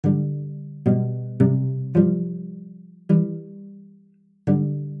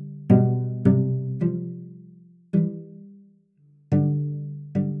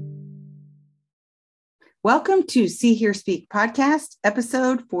Welcome to See Hear Speak podcast,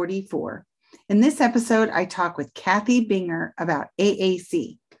 episode 44. In this episode, I talk with Kathy Binger about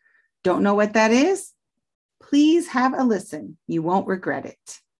AAC. Don't know what that is? Please have a listen. You won't regret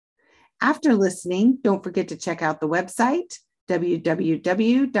it. After listening, don't forget to check out the website,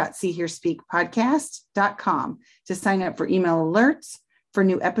 www.seehearspeakpodcast.com, to sign up for email alerts for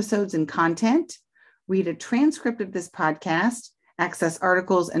new episodes and content, read a transcript of this podcast, access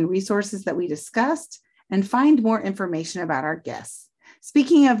articles and resources that we discussed, and find more information about our guests.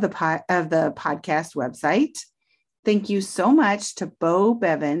 Speaking of the podcast website, thank you so much to Bo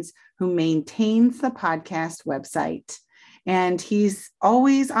Bevins, who maintains the podcast website. And he's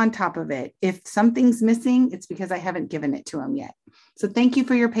always on top of it. If something's missing, it's because I haven't given it to him yet. So thank you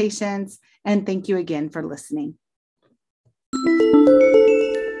for your patience, and thank you again for listening.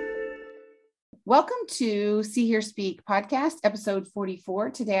 Welcome to See Hear Speak podcast, episode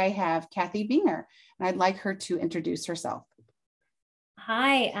 44. Today I have Kathy Binger, and I'd like her to introduce herself.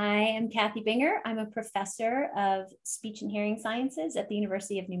 Hi, I am Kathy Binger. I'm a professor of speech and hearing sciences at the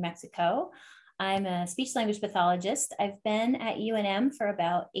University of New Mexico. I'm a speech language pathologist. I've been at UNM for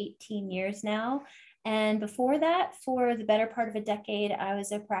about 18 years now. And before that, for the better part of a decade, I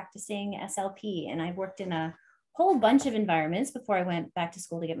was a practicing SLP, and I worked in a whole bunch of environments before I went back to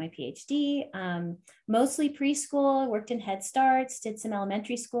school to get my PhD. Mostly preschool, worked in Head Starts, did some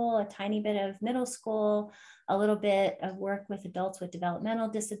elementary school, a tiny bit of middle school, a little bit of work with adults with developmental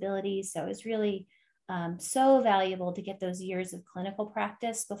disabilities. So it was really so valuable to get those years of clinical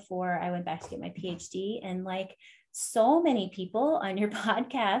practice before I went back to get my PhD. And like so many people on your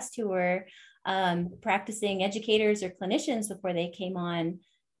podcast who were practicing educators or clinicians before they came on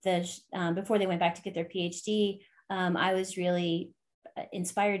before they went back to get their PhD, I was really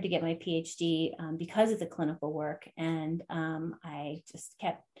inspired to get my PhD because of the clinical work. And I just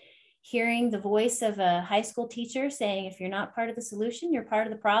kept hearing the voice of a high school teacher saying, if you're not part of the solution, you're part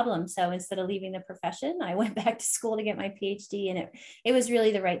of the problem. So instead of leaving the profession, I went back to school to get my PhD, and it was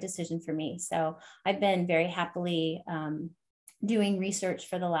really the right decision for me. So I've been very happily doing research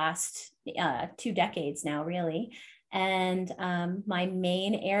for the last 2 decades now, really. And my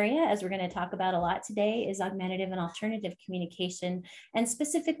main area, as we're going to talk about a lot today, is augmentative and alternative communication, and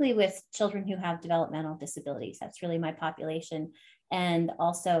specifically with children who have developmental disabilities. That's really my population. And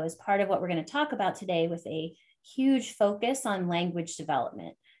also as part of what we're going to talk about today, with a huge focus on language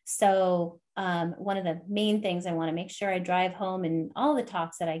development. So one of the main things I want to make sure I drive home in all the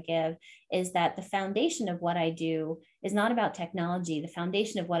talks that I give is that the foundation of what I do is not about technology. The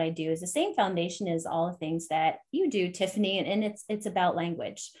foundation of what I do is the same foundation as all the things that you do, Tiffany, and it's about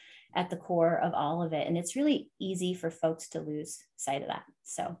language at the core of all of it. And it's really easy for folks to lose sight of that.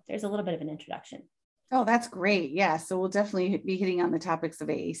 So there's a little bit of an introduction. Oh, that's great. Yeah. So we'll definitely be hitting on the topics of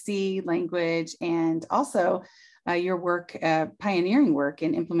AAC, language, and also your work, pioneering work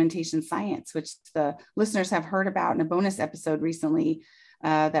in implementation science, which the listeners have heard about in a bonus episode recently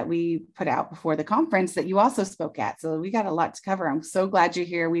that we put out before the conference that you also spoke at. So we got a lot to cover. I'm so glad you're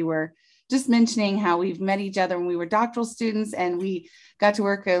here. We were just mentioning how we've met each other when we were doctoral students, and we got to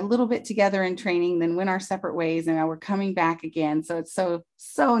work a little bit together in training, then went our separate ways, and now we're coming back again. So it's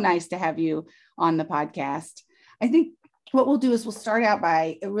so nice to have you on the podcast. I think what we'll do is we'll start out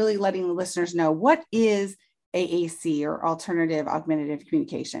by really letting the listeners know, what is AAC, or alternative augmentative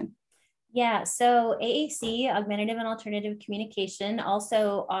communication? Yeah, so AAC, augmentative and alternative communication,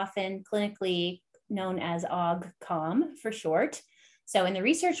 also often clinically known as AUGCOM for short. So in the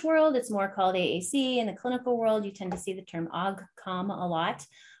research world, it's more called AAC. In the clinical world, you tend to see the term AUGCOM a lot.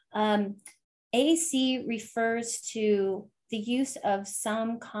 AAC refers to the use of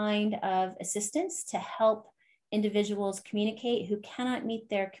some kind of assistance to help individuals communicate who cannot meet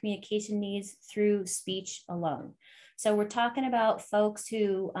their communication needs through speech alone. So we're talking about folks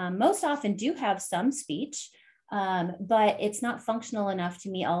who most often do have some speech, but it's not functional enough to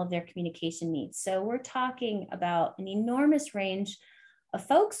meet all of their communication needs. So we're talking about an enormous range of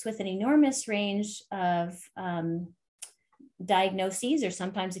folks with an enormous range of diagnoses, or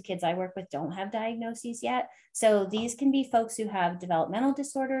sometimes the kids I work with don't have diagnoses yet. So these can be folks who have developmental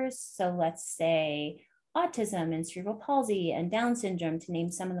disorders. So let's say autism and cerebral palsy and Down syndrome, to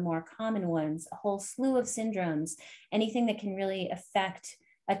name some of the more common ones, a whole slew of syndromes, anything that can really affect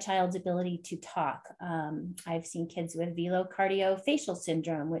a child's ability to talk. I've seen kids with velocardiofacial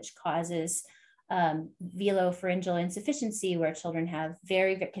syndrome, which causes velopharyngeal insufficiency, where children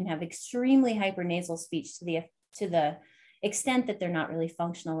can have extremely hypernasal speech to the extent that they're not really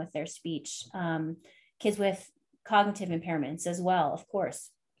functional with their speech. Kids with cognitive impairments as well, of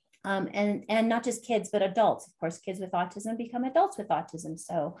course. And not just kids, but adults. Of course, kids with autism become adults with autism.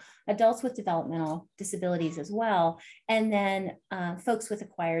 So adults with developmental disabilities as well. And then folks with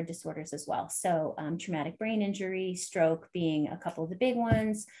acquired disorders as well. So traumatic brain injury, stroke being a couple of the big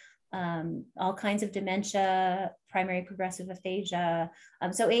ones, all kinds of dementia, primary progressive aphasia.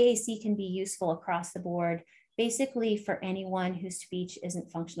 So AAC can be useful across the board, basically for anyone whose speech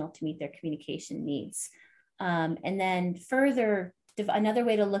isn't functional to meet their communication needs. And then further, another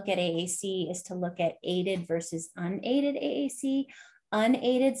way to look at AAC is to look at aided versus unaided AAC.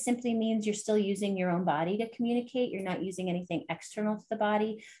 Unaided simply means you're still using your own body to communicate. You're not using anything external to the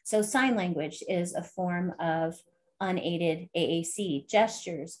body. So sign language is a form of unaided AAC,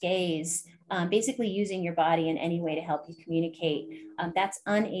 gestures, gaze, basically using your body in any way to help you communicate. That's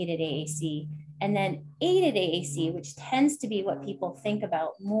unaided AAC. And then aided AAC, which tends to be what people think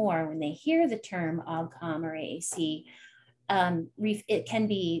about more when they hear the term AUGCOM or AAC. It can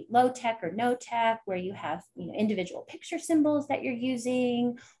be low tech or no tech, where you have individual picture symbols that you're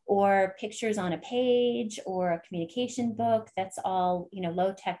using, or pictures on a page, or a communication book that's all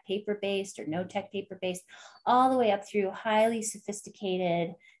low tech paper based or no tech paper based, all the way up through highly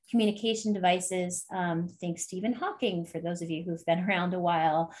sophisticated communication devices. Think Stephen Hawking, for those of you who've been around a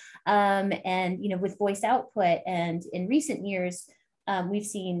while, and with voice output. And in recent years, we've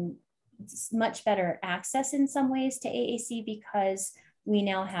seen much better access in some ways to AAC, because we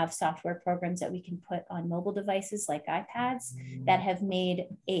now have software programs that we can put on mobile devices like iPads that have made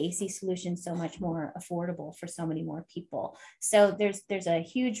AAC solutions so much more affordable for so many more people. So there's a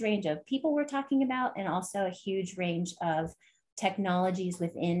huge range of people we're talking about, and also a huge range of technologies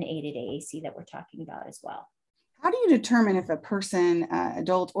within aided AAC that we're talking about as well. How do you determine if a person,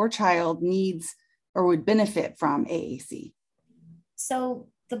 adult or child, needs or would benefit from AAC? So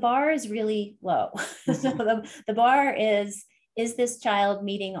the bar is really low. So the bar is this child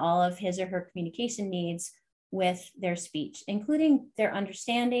meeting all of his or her communication needs with their speech, including their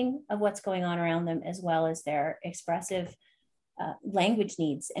understanding of what's going on around them, as well as their expressive language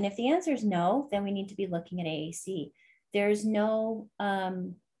needs? And if the answer is no, then we need to be looking at AAC. There's no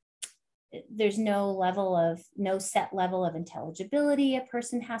set level of intelligibility a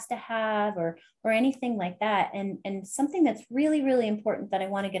person has to have, or anything like that. And something that's really, really important that I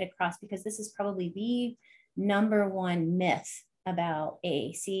want to get across, because this is probably the number one myth about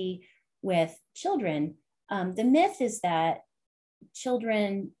AAC with children. The myth is that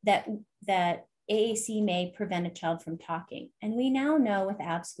that AAC may prevent a child from talking. And we now know with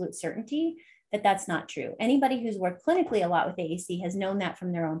absolute certainty that that's not true. Anybody who's worked clinically a lot with AAC has known that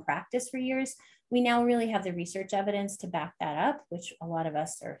from their own practice for years. We now really have the research evidence to back that up, which a lot of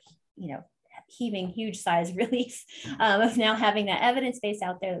us are, heaving huge sighs of relief of now having that evidence base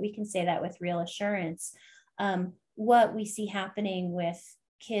out there that we can say that with real assurance. What we see happening with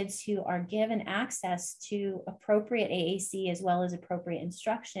kids who are given access to appropriate AAC as well as appropriate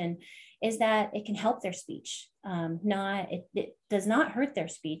instruction is that it can help their speech. It does not hurt their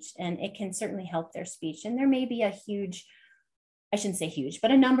speech, and it can certainly help their speech. And there may be I shouldn't say huge,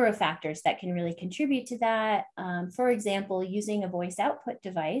 but a number of factors that can really contribute to that. For example, using a voice output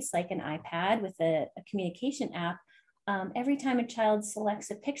device like an iPad with a communication app, every time a child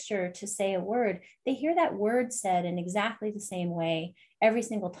selects a picture to say a word, they hear that word said in exactly the same way every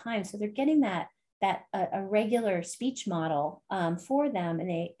single time. So they're getting a regular speech model for them,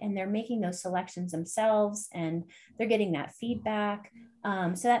 and they're making those selections themselves, and they're getting that feedback.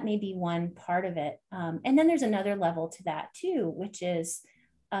 So that may be one part of it. And then there's another level to that too, which is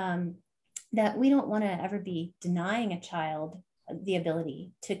that we don't want to ever be denying a child the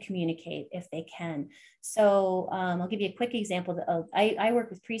ability to communicate if they can. So I'll give you a quick example. I work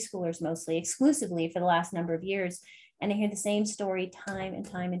with preschoolers mostly, exclusively for the last number of years. And I hear the same story time and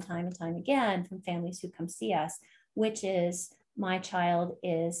time again from families who come see us, which is my child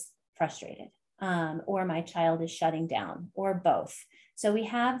is frustrated, or my child is shutting down, or both. So we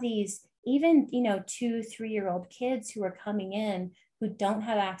have these even, 2-3-year-old kids who are coming in who don't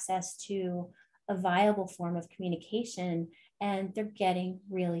have access to a viable form of communication, and they're getting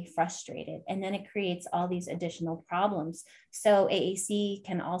really frustrated. And then it creates all these additional problems. So AAC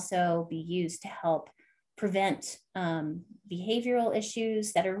can also be used to help prevent behavioral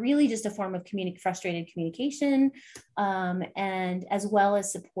issues that are really just a form of frustrated communication, and as well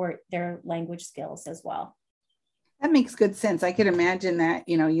as support their language skills as well. That makes good sense. I could imagine that,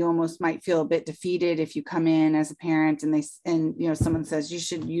 you almost might feel a bit defeated if you come in as a parent and someone says you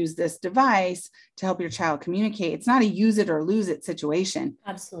should use this device to help your child communicate. It's not a use it or lose it situation.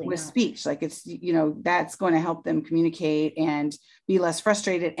 Absolutely with not. Speech. Like it's, that's going to help them communicate and be less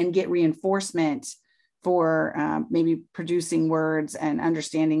frustrated and get reinforcement for maybe producing words and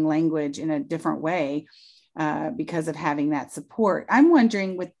understanding language in a different way because of having that support. I'm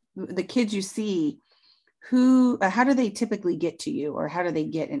wondering, with the kids you see, how do they typically get to you, or how do they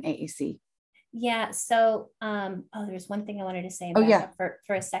get an AAC? Yeah. So, there's one thing I wanted to say up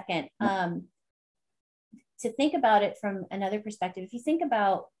for a second. To think about it from another perspective, if you think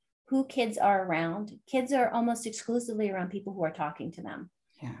about who kids are around, kids are almost exclusively around people who are talking to them.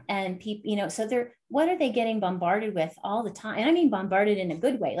 Yeah. And people, so what are they getting bombarded with all the time? And I mean, bombarded in a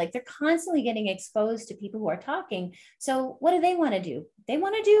good way. Like, they're constantly getting exposed to people who are talking. So what do they want to do? They're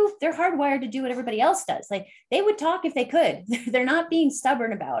hardwired to do what everybody else does. Like, they would talk if they could. They're not being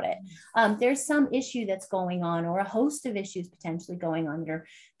stubborn about it. There's some issue that's going on, or a host of issues potentially going on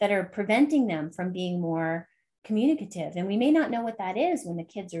that are preventing them from being more communicative. And we may not know what that is when the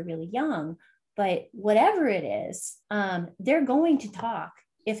kids are really young, but whatever it is, they're going to talk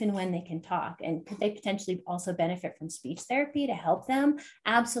if and when they can talk. And could they potentially also benefit from speech therapy to help them?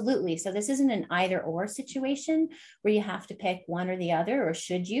 Absolutely. So this isn't an either or situation where you have to pick one or the other, or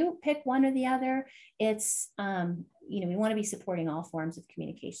should you pick one or the other? It's, we want to be supporting all forms of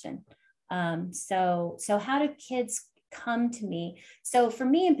communication. So how do kids come to me? So for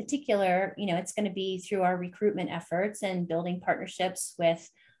me in particular, it's going to be through our recruitment efforts and building partnerships with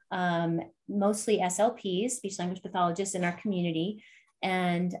mostly SLPs, speech language pathologists in our community,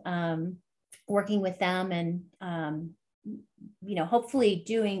 and working with them, and hopefully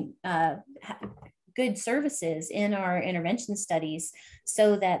doing good services in our intervention studies,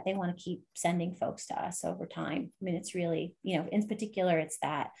 so that they want to keep sending folks to us over time. I mean, it's really, in particular, it's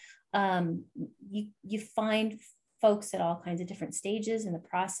that you find folks at all kinds of different stages in the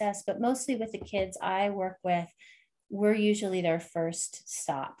process, but mostly with the kids I work with, we're usually their first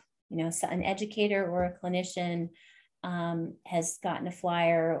stop. So an educator or a clinician has gotten a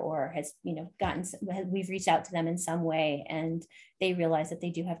flyer, or has, we've reached out to them in some way, and they realize that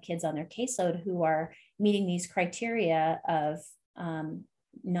they do have kids on their caseload who are meeting these criteria of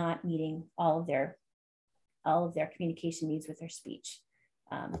not meeting all of their communication needs with their speech.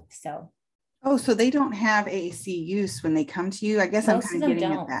 So they don't have AAC use when they come to you? I guess I'm kind of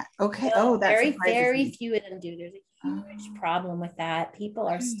getting at that. Okay. No, that's very few of them do. There's a huge problem with that. People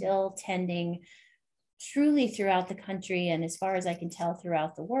are still tending, truly throughout the country, and as far as I can tell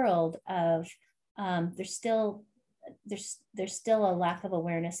throughout the world, of there's still a lack of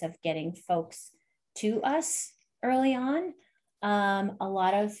awareness of getting folks to us early on. A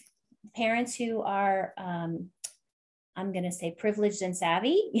lot of parents who are I'm going to say privileged and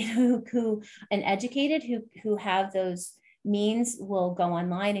savvy, who and educated, who have those means, will go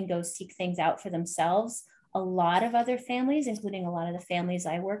online and go seek things out for themselves. A lot of other families, including a lot of the families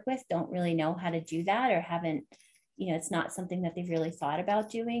I work with, don't really know how to do that, or haven't, it's not something that they've really thought about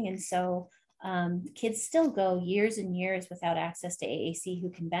doing. And so kids still go years and years without access to AAC who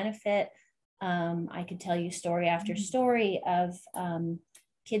can benefit. I could tell you story after story of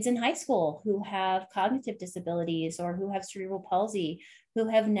kids in high school who have cognitive disabilities, or who have cerebral palsy, who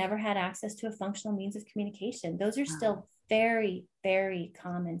have never had access to a functional means of communication. Those are still very, very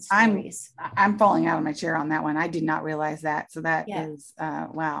common stories. I'm falling out of my chair on that one. I did not realize that. So that is,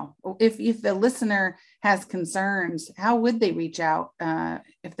 wow. If the listener has concerns, how would they reach out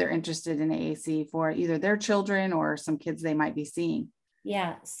if they're interested in AAC for either their children or some kids they might be seeing?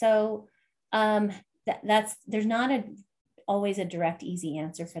 Yeah. So there's not always a direct, easy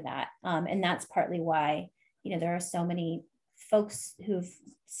answer for that. And that's partly why, there are so many folks who've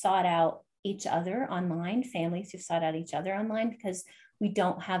sought out each other online, families who've sought out each other online, because we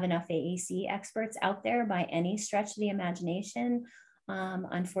don't have enough AAC experts out there by any stretch of the imagination.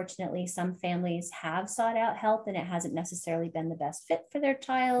 Unfortunately, some families have sought out help, and it hasn't necessarily been the best fit for their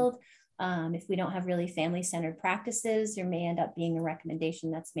child. If we don't have really family-centered practices, there may end up being a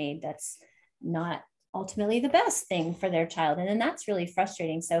recommendation that's made that's not ultimately the best thing for their child. And then that's really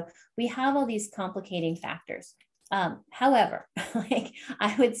frustrating. So we have all these complicating factors. However, like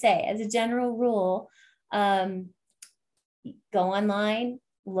I would say, as a general rule, go online,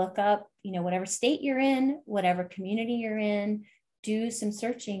 look up, whatever state you're in, whatever community you're in, do some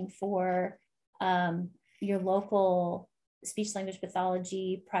searching for your local speech language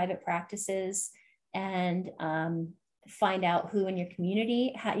pathology private practices, and find out who in your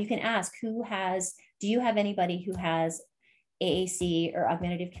community. You can ask do you have anybody who has AAC or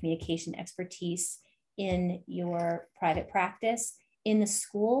augmentative communication expertise in your private practice? In the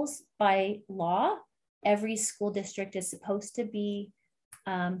schools, by law, every school district is supposed to be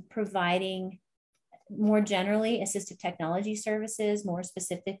providing, more generally, assistive technology services, more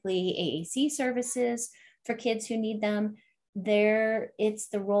specifically AAC services for kids who need them. it's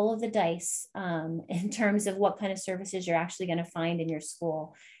the roll of the dice in terms of what kind of services you're actually going to find in your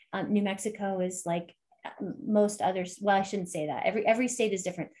school. New Mexico is like most others. Well, I shouldn't say that. Every state is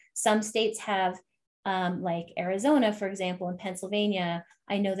different. Some states have, like Arizona, for example, and Pennsylvania,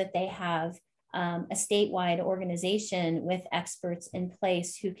 I know that they have a statewide organization with experts in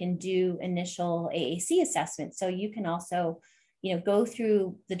place who can do initial AAC assessments. So you can also, go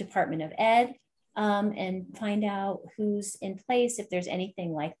through the Department of Ed and find out who's in place, if there's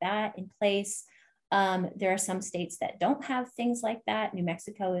anything like that in place. There are some states that don't have things like that. New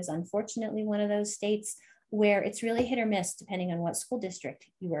Mexico is unfortunately one of those states where it's really hit or miss depending on what school district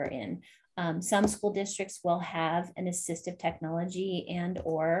you are in. Some school districts will have an assistive technology and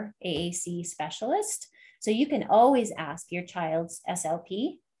or AAC specialist. So you can always ask your child's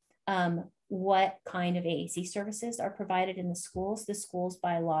SLP what kind of AAC services are provided in the schools. The schools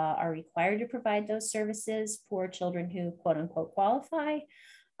by law are required to provide those services for children who quote unquote qualify,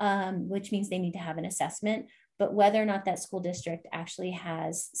 which means they need to have an assessment. But whether or not that school district actually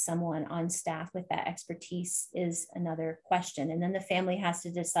has someone on staff with that expertise is another question. And then the family has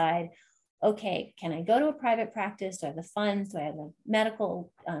to decide, okay, can I go to a private practice? Do I have the funds? Do I have the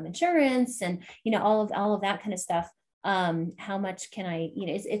medical insurance? And, all of that kind of stuff. How much can I,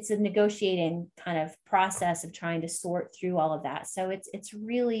 it's a negotiating kind of process of trying to sort through all of that. So it's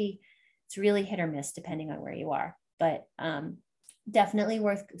really hit or miss depending on where you are, but definitely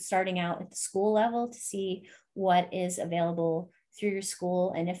worth starting out at the school level to see what is available through your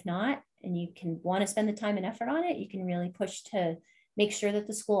school. And if not, and you can want to spend the time and effort on it, you can really push to make sure that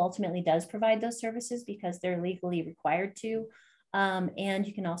the school ultimately does provide those services because they're legally required to. And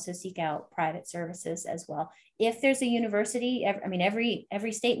you can also seek out private services as well. If there's a university,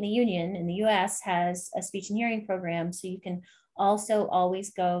 every state in the union in the US has a speech and hearing program. So you can also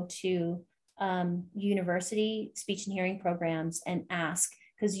always go to university speech and hearing programs and ask,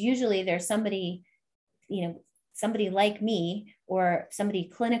 because usually there's somebody, somebody like me or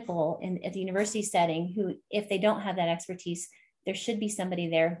somebody clinical at the university setting who, if they don't have that expertise, there should be somebody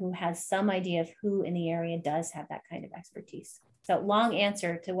there who has some idea of who in the area does have that kind of expertise. So long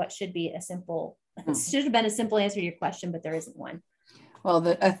answer to what should be should have been a simple answer to your question, but there isn't one. Well,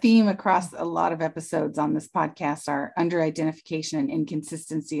 a theme across a lot of episodes on this podcast are under identification and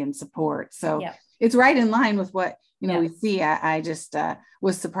inconsistency and support. So it's right in line with what, we see. I just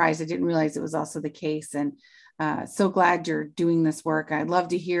was surprised. I didn't realize it was also the case. And so glad you're doing this work. I'd love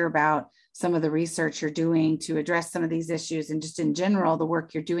to hear about some of the research you're doing to address some of these issues and just in general, the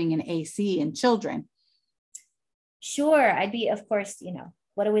work you're doing in AC in children. Sure. I'd be, of course,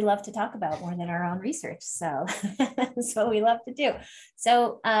 what do we love to talk about more than our own research? So that's what we love to do.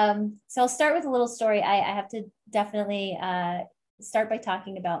 So I'll start with a little story. I have to definitely start by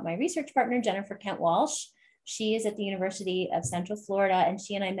talking about my research partner, Jennifer Kent Walsh. She is at the University of Central Florida, and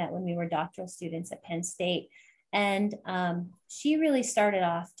she and I met when we were doctoral students at Penn State. And she really started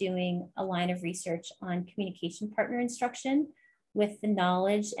off doing a line of research on communication partner instruction with the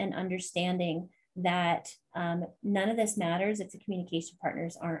knowledge and understanding that none of this matters if the communication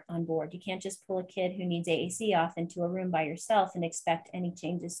partners aren't on board. You can't just pull a kid who needs AAC off into a room by yourself and expect any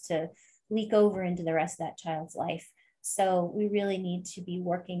changes to leak over into the rest of that child's life. So we really need to be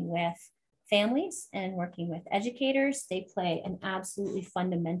working with families and working with educators. They play an absolutely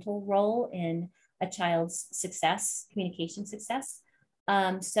fundamental role in a child's success, communication success.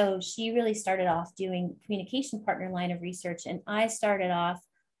 So she really started off doing communication partner line of research, and I started off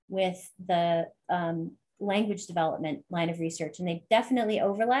with the language development line of research, and they definitely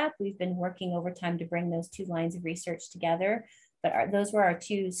overlap. We've been working over time to bring those two lines of research together, but those were our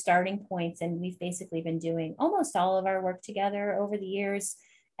two starting points, and we've basically been doing almost all of our work together over the years.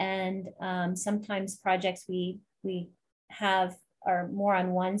 And sometimes projects we have are more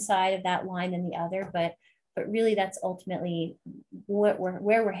on one side of that line than the other, but really that's ultimately where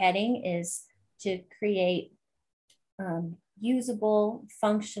we're heading, is to create usable,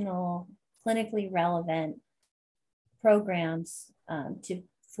 functional, clinically relevant programs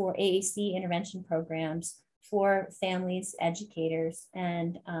for AAC intervention programs for families, educators,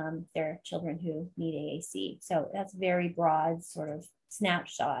 and their children who need AAC. So that's a very broad sort of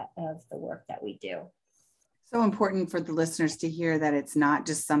snapshot of the work that we do. So important for the listeners to hear that it's not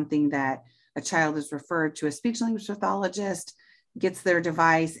just something that a child is referred to a speech language pathologist, gets their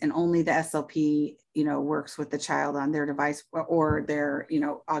device, and only the SLP, works with the child on their device or their,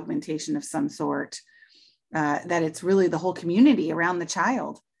 augmentation of some sort, that it's really the whole community around the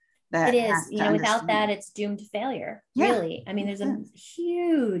child. That it is, without that, it's doomed to failure. Yeah. Really. I mean, there's a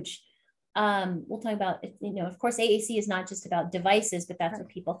huge, we'll talk about, of course, AAC is not just about devices, but that's what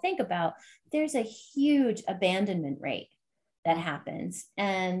people think about. There's a huge abandonment rate that happens.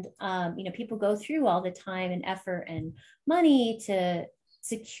 And, people go through all the time and effort and money to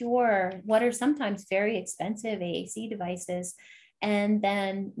secure what are sometimes very expensive AAC devices, and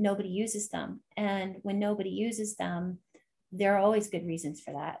then nobody uses them. And when nobody uses them, there are always good reasons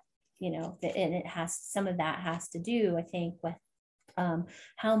for that, and some of that has to do, I think, with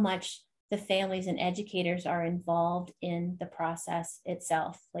how much the families and educators are involved in the process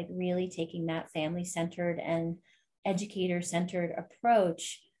itself, like really taking that family-centered and educator-centered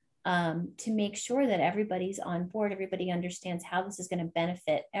approach to make sure that everybody's on board, everybody understands how this is going to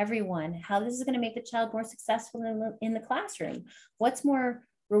benefit everyone, how this is going to make the child more successful in the classroom. What's more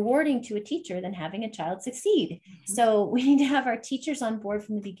rewarding to a teacher than having a child succeed? Mm-hmm. So we need to have our teachers on board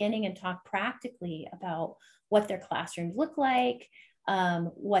from the beginning and talk practically about what their classrooms look like,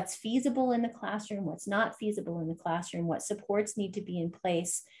 what's feasible in the classroom, what's not feasible in the classroom, what supports need to be in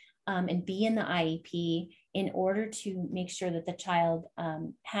place and be in the IEP in order to make sure that the child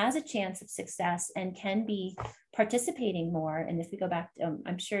has a chance of success and can be participating more. And if we go back,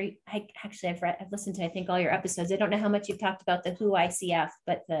 I'm sure I've listened to, I think, all your episodes. I don't know how much you've talked about the WHO ICF,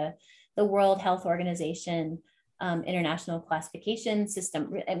 but the World Health Organization International Classification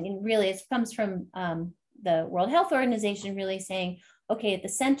System. I mean, really, it comes from the World Health Organization really saying, okay, at the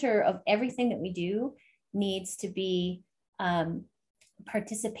center of everything that we do needs to be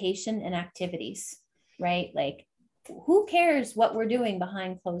participation in activities, right? Like, who cares what we're doing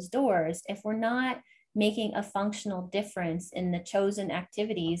behind closed doors if we're not making a functional difference in the chosen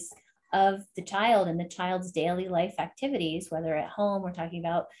activities of the child and the child's daily life activities, whether at home, we're talking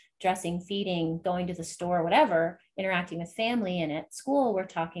about dressing, feeding, going to the store, whatever, interacting with family, and at school, we're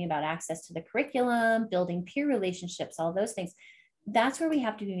talking about access to the curriculum, building peer relationships, all those things. That's where we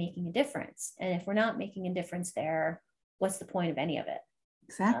have to be making a difference. And if we're not making a difference there, what's the point of any of it?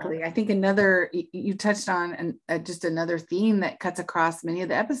 Exactly. I think you touched on just another theme that cuts across many of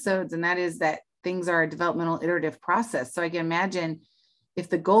the episodes, and that is that things are a developmental iterative process. So I can imagine if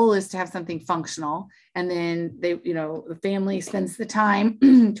the goal is to have something functional, and then the family spends the time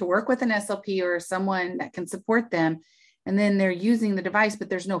to work with an SLP or someone that can support them, and then they're using the device, but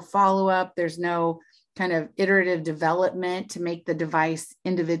there's no follow-up, there's no kind of iterative development to make the device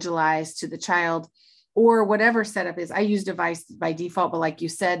individualized to the child, or whatever setup is. I use device by default, but like you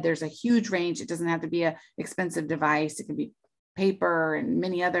said, there's a huge range. It doesn't have to be an expensive device. It can be paper and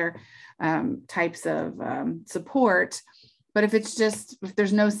many other types of support. But if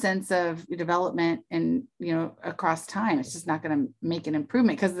there's no sense of development and, across time, it's just not going to make an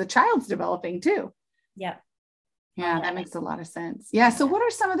improvement because the child's developing too. Yeah. Yeah, that makes a lot of sense. Yeah. So what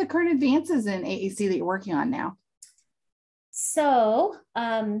are some of the current advances in AAC that you're working on now? So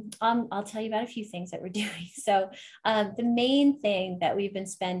I'll tell you about a few things that we're doing. So the main thing that we've been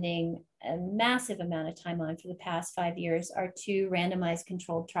spending a massive amount of time on for the past 5 years are 2 randomized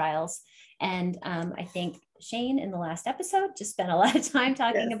controlled trials. And I think Shane in the last episode just spent a lot of time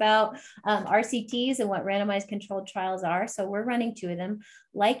talking about RCTs and what randomized controlled trials are. So we're running 2 of them.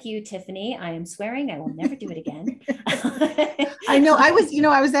 Like you, Tiffany, I am swearing I will never do it again. I know. I was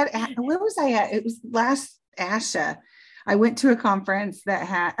where was I at? It was last ASHA. I went to a conference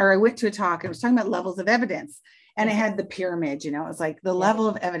I went to a talk, and it was talking about levels of evidence, and it had the pyramid, it was like the level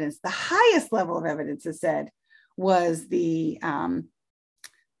of evidence, the highest level of evidence is said was the,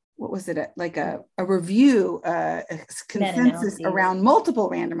 what was it? Like a review, a consensus around multiple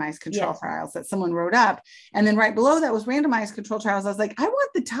randomized control trials that someone wrote up. And then right below that was randomized control trials. I was like, I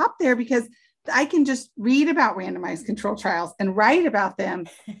want the top there because I can just read about randomized control trials and write about them,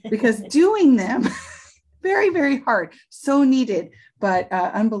 because doing them very, very hard, so needed, but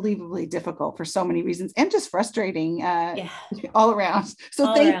unbelievably difficult for so many reasons, and just frustrating all around.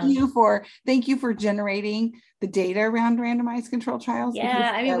 So thank you for generating the data around randomized control trials.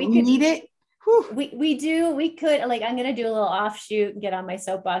 Yeah, because, we need it. We do. We could, like, I'm going to do a little offshoot and get on my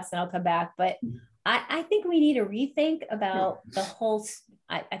soapbox, and I'll come back. But I think we need to rethink about the whole.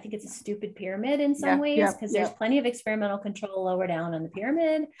 I think it's a stupid pyramid in some ways, because there's plenty of experimental control lower down on the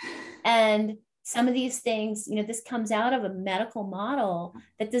pyramid, and some of these things, this comes out of a medical model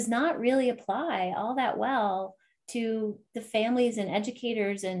that does not really apply all that well to the families and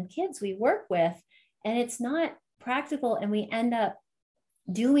educators and kids we work with. And it's not practical. And we end up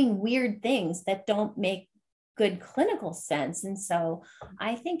doing weird things that don't make good clinical sense. And so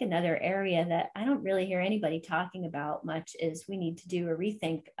I think another area that I don't really hear anybody talking about much is we need to do a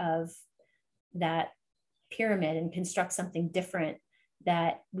rethink of that pyramid and construct something different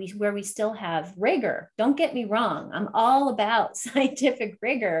where we still have rigor. Don't get me wrong. I'm all about scientific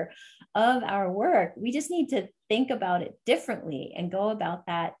rigor of our work. We just need to think about it differently and go about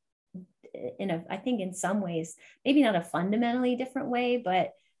that I think in some ways, maybe not a fundamentally different way,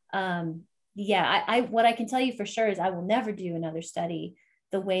 but yeah, what I can tell you for sure is I will never do another study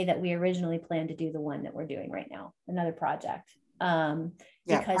the way that we originally planned to do the one that we're doing right now, another project,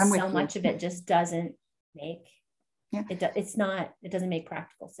 because so much of it just doesn't make, it doesn't make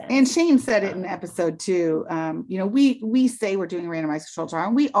practical sense. And Shane said it in episode 2. We say we're doing a randomized controlled trial,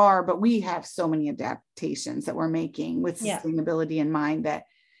 and we are, but we have so many adaptations that we're making with sustainability in mind that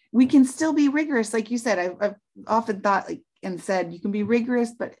we can still be rigorous. Like you said, I've often thought and said, you can be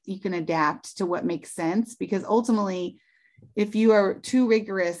rigorous, but you can adapt to what makes sense, because ultimately, if you are too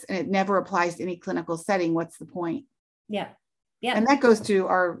rigorous and it never applies to any clinical setting, what's the point? Yeah. And that goes to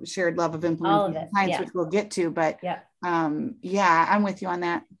our shared love of implementation science, which we'll get to, but I'm with you on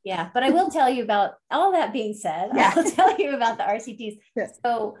that. Yeah. But I will tell you about, all that being said, I'll tell you about the RCTs. Yes.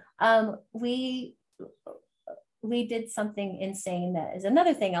 So we did something insane that is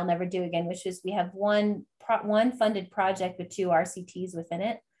another thing I'll never do again, which is we have one funded project with 2 RCTs within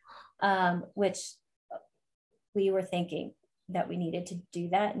it, which we were thinking that we needed to do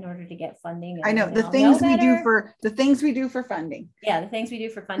that in order to get funding. I know the things we do for funding. Yeah, the things we do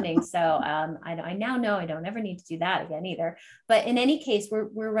for funding. So I now know I don't ever need to do that again either. But in any case,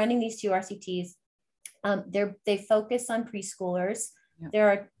 we're running these 2 RCTs. They focus on preschoolers. Yep.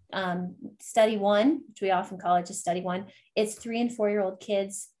 There are study 1, which we often call it just study 1. It's 3 and 4-year-old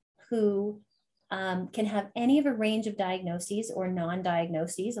kids who can have any of a range of diagnoses or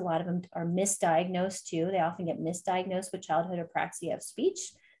non-diagnoses. A lot of them are misdiagnosed too. They often get misdiagnosed with childhood apraxia of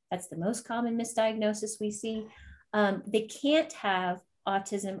speech. That's the most common misdiagnosis we see. They can't have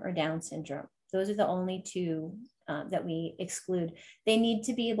autism or Down syndrome. Those are the only 2 that we exclude. They need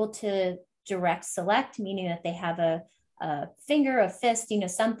to be able to direct select, meaning that they have a finger, a fist,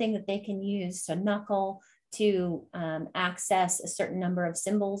 something that they can use, so knuckle, to access a certain number of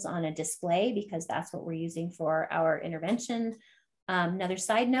symbols on a display, because that's what we're using for our intervention. Another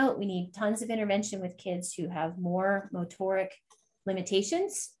side note, we need tons of intervention with kids who have more motoric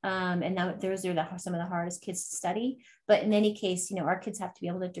limitations. And now those are some of the hardest kids to study. But in any case, our kids have to be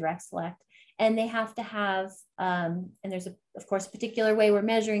able to direct select, and they have to have, and there's of course, a particular way we're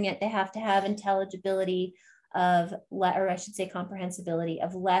measuring it. They have to have intelligibility of, or I should say comprehensibility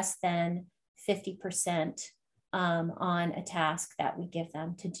of less than 50% on a task that we give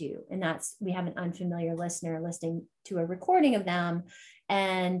them to do. And we have an unfamiliar listener listening to a recording of them.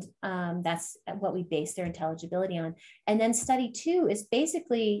 And that's what we base their intelligibility on. And then study 2 is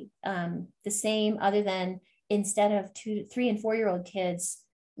basically the same, other than instead of 3 and 4-year-old kids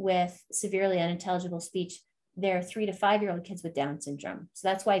with severely unintelligible speech, they're 3 to 5-year-old kids with Down syndrome. So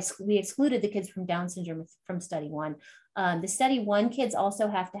that's why we excluded the kids from Down syndrome from study 1. The study 1 kids also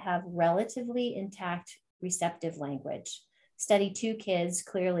have to have relatively intact receptive language. Study 2 kids,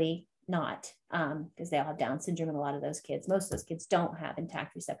 clearly not, because they all have Down syndrome, and a lot of those kids, most of those kids don't have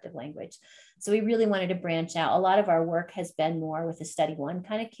intact receptive language. So we really wanted to branch out. A lot of our work has been more with the study 1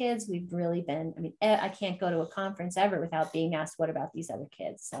 kind of kids. We've really been, I can't go to a conference ever without being asked, what about these other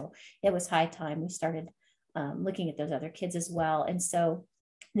kids? So it was high time we started looking at those other kids as well. And so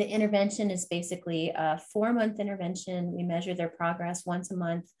the intervention is basically a 4-month intervention. We measure their progress once a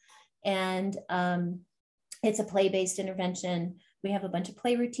month, and it's a play-based intervention. We have a bunch of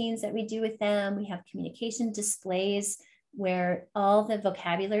play routines that we do with them. We have communication displays where all the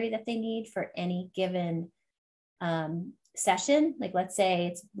vocabulary that they need for any given session, like let's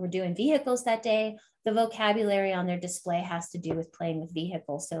say we're doing vehicles that day, the vocabulary on their display has to do with playing with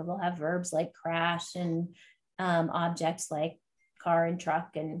vehicles. So they'll have verbs like crash and objects like car and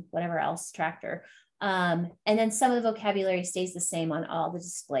truck and whatever else, tractor. And then some of the vocabulary stays the same on all the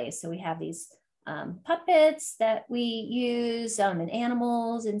displays. So we have these puppets that we use and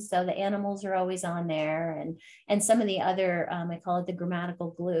animals. And so the animals are always on there. And some of the other, I call it the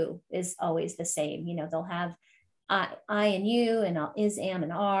grammatical glue, is always the same. They'll have I and you and is, am,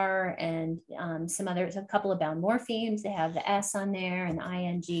 and are, and a couple of bound morphemes. They have the S on there and the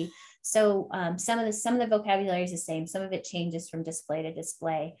ing. So some of the vocabulary is the same. Some of it changes from display to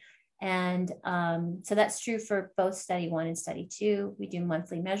display. And so that's true for both study 1 and study 2. We do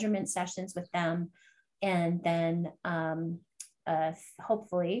monthly measurement sessions with them, and then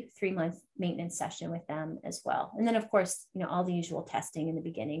hopefully 3-month maintenance session with them as well. And then of course, all the usual testing in the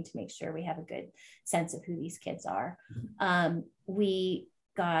beginning to make sure we have a good sense of who these kids are. We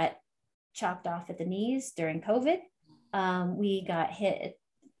got chopped off at the knees during COVID. We got hit at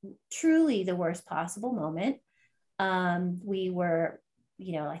truly the worst possible moment. We were,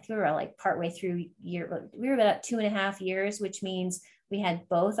 I think we were like partway through we were about 2.5 years, which means We had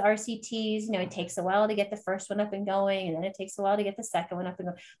both RCTs. You know, it takes a while to get the first one up and going, and then it takes a while to get the second one up and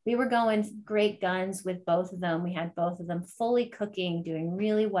going. We were going great guns with both of them. We had both of them fully cooking, doing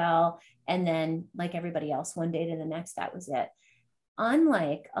really well. And then, like everybody else, one day to the next, that was it.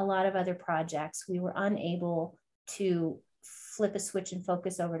 Unlike a lot of other projects, we were unable to flip a switch and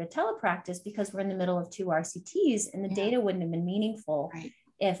focus over to telepractice because we're in the middle of 2 RCTs, and the data wouldn't have been meaningful.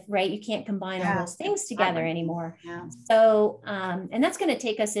 If, you can't combine all those things together anymore. So, and that's going to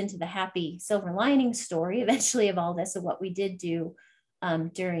take us into the happy silver lining story eventually of all this, of what we did do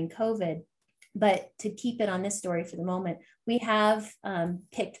during COVID. But to keep it on this story for the moment, we have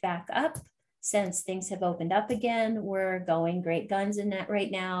picked back up since things have opened up again. We're going great guns in that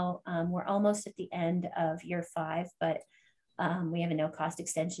right now. We're almost at the end of year 5, but we have a no cost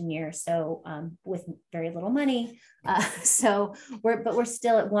extension year, so with very little money. So we're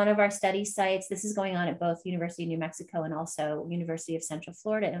still at one of our study sites. This is going on at both University of New Mexico and also University of Central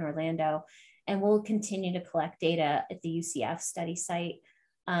Florida in Orlando. And we'll continue to collect data at the UCF study site.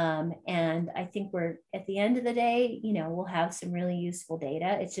 And I think we're at the end of the day, you know, we'll have some really useful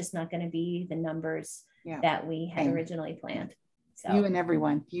data. It's just not going to be the numbers that we had originally planned. So, you and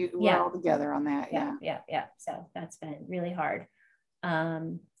everyone, we're all together on that. Yeah. So that's been really hard.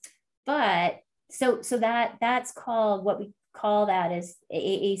 But so that's called, what we call that is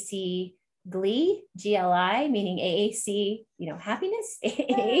AAC GLI, GLI, meaning AAC, you know, happiness,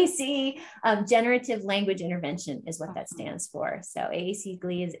 AAC, generative language intervention is what that stands for. So AAC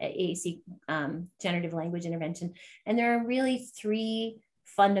GLI is AAC generative language intervention. And there are really 3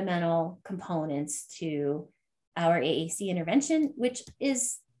 fundamental components to our AAC intervention, which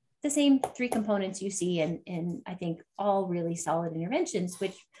is the same 3 components you see in I think all really solid interventions,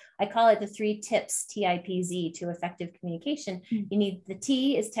 which I call it the 3 tips, TIPZ, to effective communication. You need, the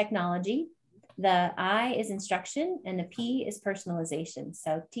T is technology, the I is instruction, and the P is personalization.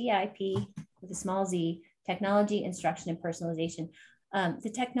 So TIP with a small z, technology, instruction, and personalization. The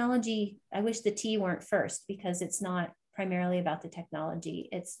technology, I wish the T weren't first, because it's not primarily about the technology.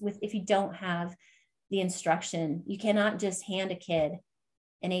 It's if you don't have the instruction, you cannot just hand a kid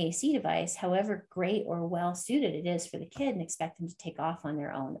an AAC device, however great or well suited it is for the kid, and expect them to take off on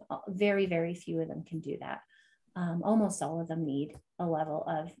their own. Very, very few of them can do that. Almost all of them need a level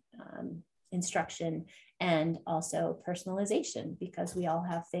of instruction and also personalization, because we all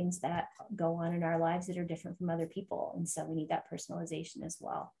have things that go on in our lives that are different from other people. And so we need that personalization as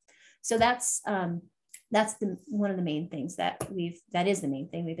well. So that's one of the main things that is the main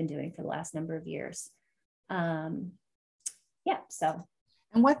thing we've been doing for the last number of years. So.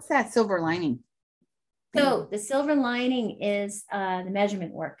 And what's that silver lining? So the silver lining is the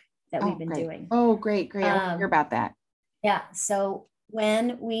measurement work that we've been doing. Oh, great. I want to hear about that. Yeah. So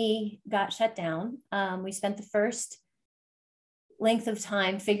when we got shut down, we spent the first length of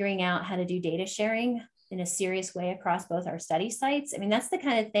time figuring out how to do data sharing in a serious way across both our study sites. I mean, that's the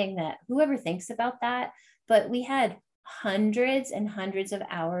kind of thing that whoever thinks about that, but we had hundreds and hundreds of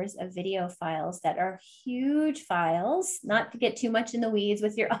hours of video files that are huge files, not to get too much in the weeds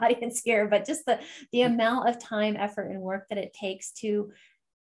with your audience here, but just the amount of time, effort, and work that it takes to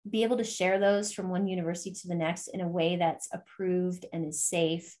be able to share those from one university to the next in a way that's approved and is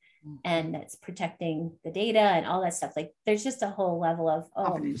safe and that's protecting the data and all that stuff. Like, there's just a whole level of,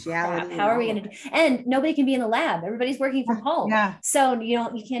 crap, how are we going to do? And nobody can be in the lab. Everybody's working from home. So you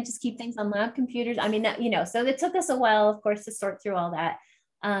can't just keep things on lab computers. I mean, so it took us a while, of course, to sort through all that.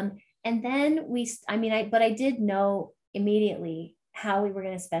 And then I did know immediately how we were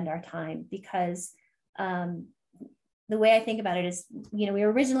going to spend our time, because the way I think about it is, we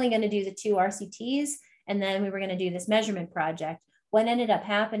were originally going to do the 2 RCTs, and then we were going to do this measurement project. What ended up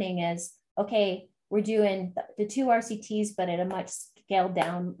happening is, okay, we're doing the 2 RCTs, but at a much scaled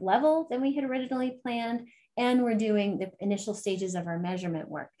down level than we had originally planned. And we're doing the initial stages of our measurement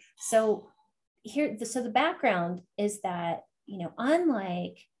work. So the background is that,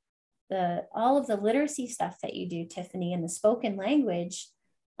 unlike all of the literacy stuff that you do, Tiffany, and the spoken language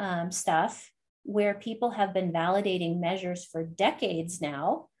stuff, where people have been validating measures for decades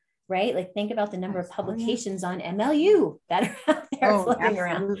now, right? Like, think about the number of publications on MLU that are out there floating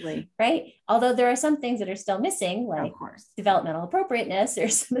around, right? Although there are some things that are still missing, like developmental appropriateness, or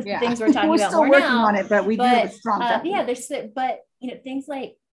some of the things we're talking about more now. On it, but we do have a strong things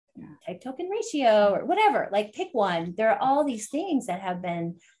like type token ratio or whatever, like pick one. There are all these things that have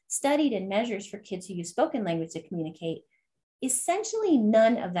been studied in measures for kids who use spoken language to communicate. Essentially,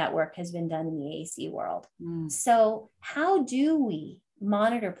 none of that work has been done in the AAC world. So how do we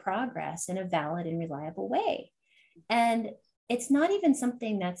monitor progress in a valid and reliable way? And it's not even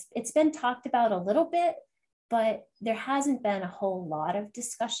something it's been talked about a little bit, but there hasn't been a whole lot of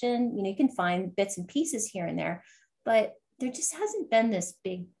discussion. You can find bits and pieces here and there, but there just hasn't been this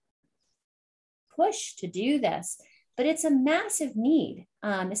big push to do this. But it's a massive need,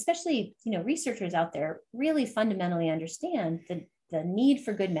 especially, researchers out there really fundamentally understand the need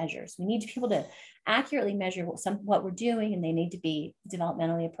for good measures. We need to be able to accurately measure what we're doing, and they need to be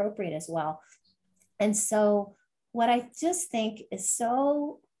developmentally appropriate as well. And so what I just think is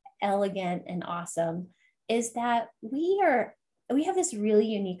so elegant and awesome is that we have this really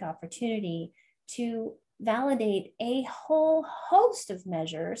unique opportunity to validate a whole host of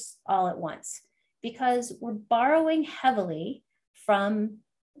measures all at once, because we're borrowing heavily from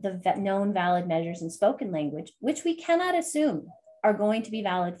the known valid measures in spoken language, which we cannot assume are going to be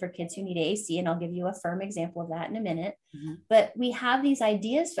valid for kids who need AAC. And I'll give you a firm example of that in a minute. Mm-hmm. But we have these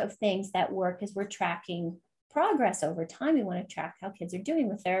ideas of things that work as we're tracking progress over time. We want to track how kids are doing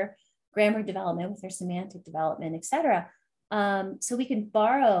with their grammar development, with their semantic development, et cetera. So we can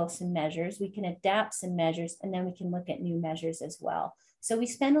borrow some measures, we can adapt some measures, and then we can look at new measures as well. So we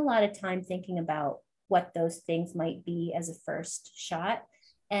spend a lot of time thinking about what those things might be as a first shot.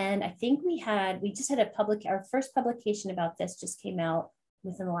 And I think we just had our first publication about this just came out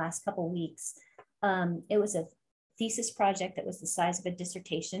within the last couple of weeks. It was a thesis project that was the size of a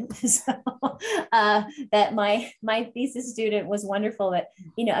dissertation. So that my thesis student was wonderful. But,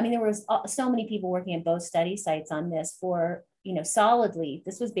 there was so many people working at both study sites on this for, solidly.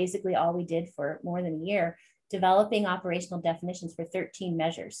 This was basically all we did for more than a year, developing operational definitions for 13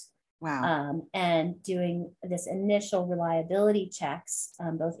 measures. Wow. And doing this initial reliability checks,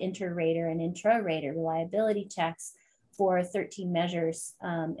 both inter-rater and intra-rater reliability checks for 13 measures.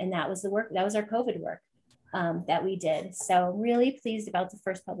 And that was our COVID work that we did. So really pleased about the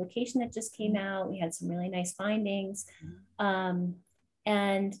first publication that just came out. We had some really nice findings. And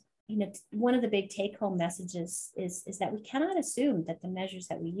one of the big take-home messages is that we cannot assume that the measures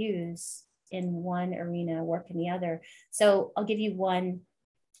that we use in one arena work in the other. So I'll give you one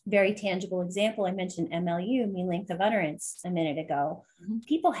very tangible example. I mentioned MLU, mean length of utterance, a minute ago. Mm-hmm.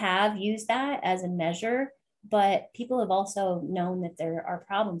 People have used that as a measure, but people have also known that there are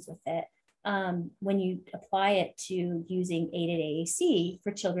problems with it when you apply it to using aided AAC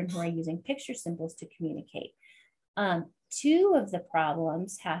for children who are using picture symbols to communicate. Two of the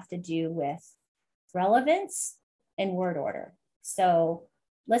problems have to do with relevance and word order. So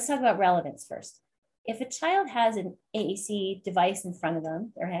let's talk about relevance first. If a child has an AAC device in front of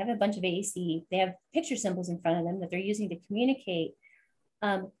them, or have a bunch of AAC, they have picture symbols in front of them that they're using to communicate,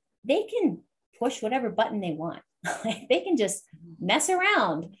 they can push whatever button they want. They can just mess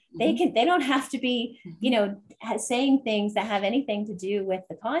around. They don't have to be, saying things that have anything to do with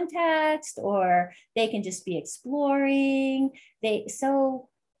the context, or they can just be exploring. So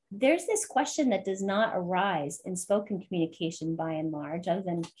there's this question that does not arise in spoken communication by and large, other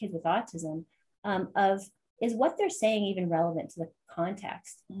than kids with autism, is what they're saying even relevant to the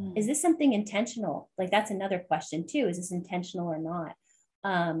context? Is this something intentional? Like, that's another question too. Is this intentional or not?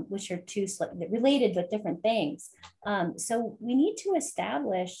 Which are two related but different things. So we need to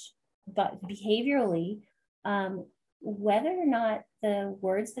establish, but behaviorally, whether or not the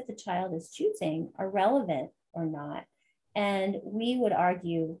words that the child is choosing are relevant or not. And we would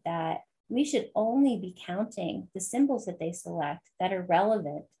argue that we should only be counting the symbols that they select that are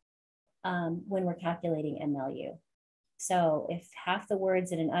relevant when we're calculating MLU. So if half the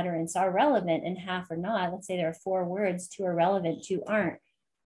words in an utterance are relevant and half are not, let's say there are 4 words, 2 are relevant, 2 aren't,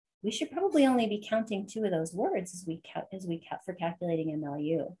 we should probably only be counting 2 of those words as we count for calculating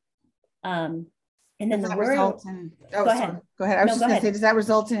MLU. And then the word. Go ahead. I was just going to say, does that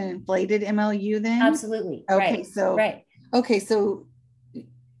result in an inflated MLU then? Absolutely. Okay. Right. So. Right. Okay. So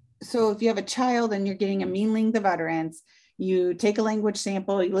if you have a child and you're getting a mean length of utterance, you take a language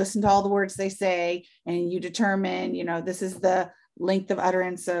sample, you listen to all the words they say, and you determine, this is the length of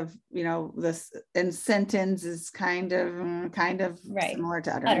utterance of, this in sentence is kind of right. Similar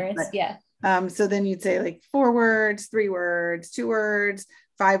to utterance. But, yeah. So then you'd say like 4 words, 3 words, 2 words,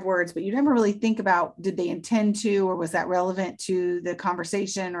 5 words, but you never really think about, did they intend to, or was that relevant to the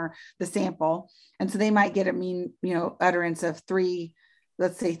conversation or the sample? And so they might get a mean, utterance of 3,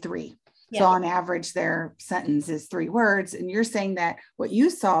 let's say 3. Yeah. So on average, their sentence is 3 words. And you're saying that what you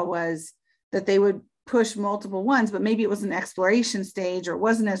saw was that they would push multiple ones, but maybe it was an exploration stage or it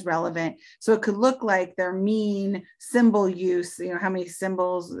wasn't as relevant. So it could look like their mean symbol use, how many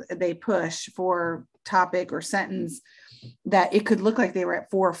symbols they push for topic or sentence, that it could look like they were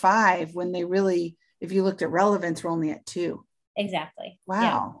at 4 or 5 when they really, if you looked at relevance, were only at 2. Exactly.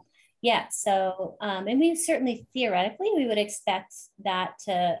 Wow. Yeah. So, and we certainly theoretically, we would expect that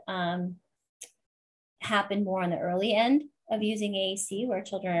to happen more on the early end of using AAC, where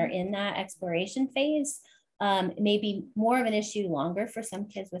children are in that exploration phase. It may be more of an issue longer for some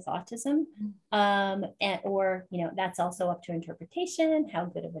kids with autism, or that's also up to interpretation. How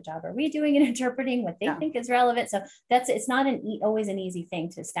good of a job are we doing in interpreting what they think is relevant? So it's not always an easy thing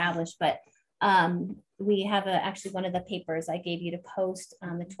to establish, but we have actually one of the papers I gave you to post,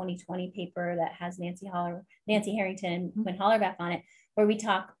 the 2020 paper that has Nancy Harrington and Quinn Hollerbach on it, where we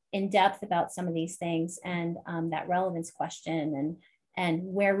talk in depth about some of these things and that relevance question and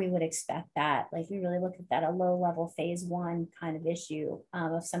where we would expect that. Like we really look at that, a low level phase 1 kind of issue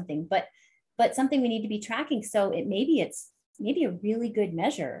of something, but something we need to be tracking. So it's maybe a really good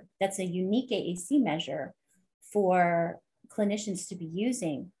measure that's a unique AAC measure for clinicians to be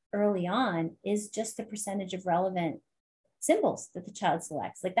using early on is just the percentage of relevant symbols that the child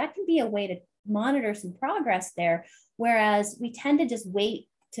selects. Like that can be a way to monitor some progress there. Whereas we tend to just wait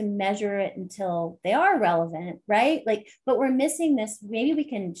to measure it until they are relevant, right? Like, but we're missing this. Maybe we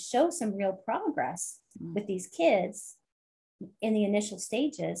can show some real progress with these kids in the initial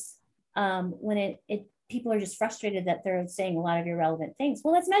stages when people are just frustrated that they're saying a lot of irrelevant things.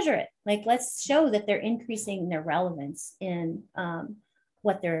 Well, let's measure it. Like, let's show that they're increasing their relevance in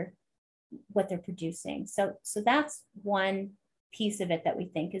what they're producing. So that's one piece of it that we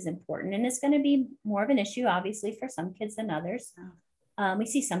think is important. And it's going to be more of an issue, obviously, for some kids than others. We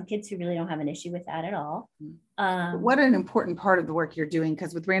see some kids who really don't have an issue with that at all. What an important part of the work you're doing,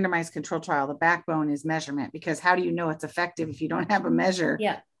 because with randomized control trial, the backbone is measurement, because how do you know it's effective if you don't have a measure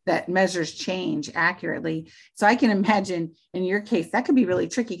that measures change accurately? So I can imagine in your case, that could be really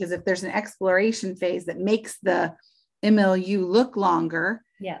tricky, because if there's an exploration phase that makes the MLU look longer,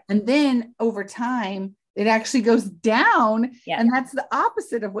 and then over time, it actually goes down. And that's the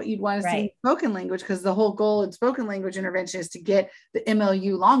opposite of what you'd want to see in spoken language, because the whole goal in spoken language intervention is to get the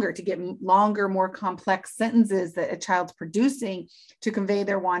MLU longer, to get longer, more complex sentences that a child's producing to convey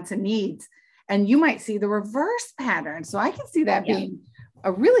their wants and needs. And you might see the reverse pattern. So I can see that being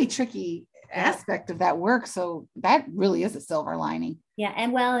a really tricky aspect of that work. So that really is a silver lining. Yeah.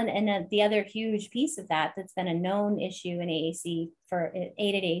 And the other huge piece of that's been a known issue in AAC for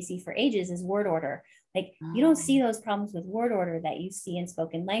aided AAC for ages is word order. Like you don't see those problems with word order that you see in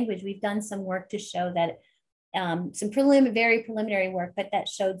spoken language. We've done some work to show that some very preliminary work, but that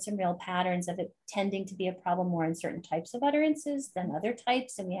showed some real patterns of it tending to be a problem more in certain types of utterances than other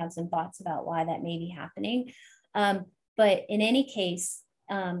types. And we have some thoughts about why that may be happening. But in any case,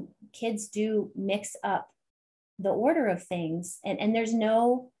 kids do mix up the order of things, and there's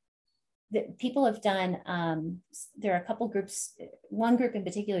people have done, there are a couple groups, one group in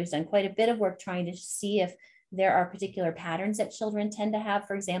particular has done quite a bit of work trying to see if there are particular patterns that children tend to have.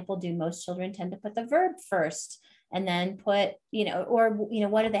 For example, do most children tend to put the verb first and then put,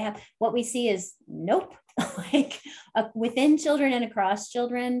 what do they have? What we see is nope. Within children and across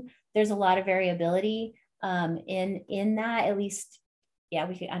children, there's a lot of variability in that, at least. I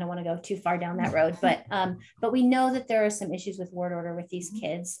don't want to go too far down that road, but we know that there are some issues with word order with these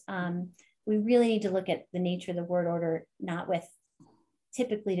kids. We really need to look at the nature of the word order, not with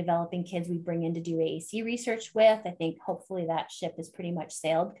typically developing kids we bring in to do AAC research with. I think hopefully that ship has pretty much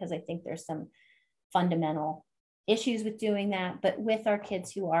sailed, because I think there's some fundamental issues with doing that. But with our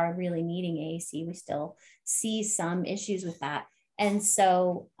kids who are really needing AAC, we still see some issues with that. And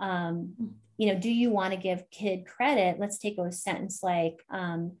so, do you want to give kid credit? Let's take a sentence like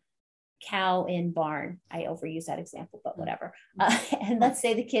cow in barn. I overuse that example, but whatever. And let's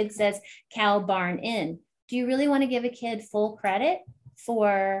say the kid says cow barn in. Do you really want to give a kid full credit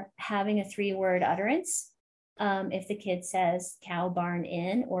for having a 3-word utterance? If the kid says cow barn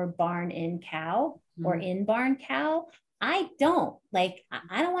in, or barn in cow, or in barn cow, I don't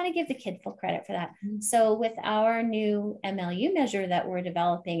want to give the kid full credit for that. So with our new MLU measure that we're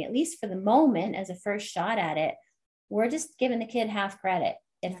developing, at least for the moment, as a first shot at it, we're just giving the kid half credit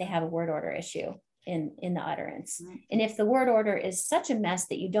if they have a word order issue in the utterance. And if the word order is such a mess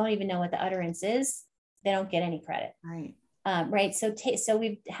that you don't even know what the utterance is, they don't get any credit. Right. So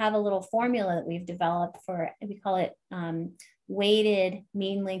we have a little formula that we've developed we call it weighted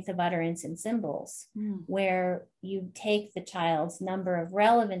mean length of utterance in symbols, where you take the child's number of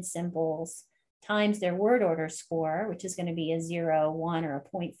relevant symbols times their word order score, which is going to be a 0, 1, or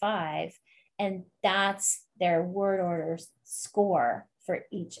a 0.5. And that's their word order score for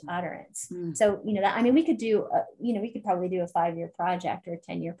each utterance. So, we could probably do a 5-year project or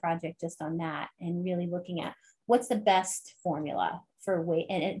a 10-year project just on that, and really looking at what's the best formula for weight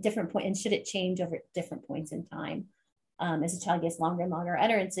and at different points, and should it change over different points in time? As a child gets longer and longer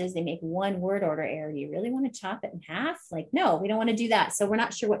utterances, they make one word order error. Do you really want to chop it in half? No, we don't want to do that. So we're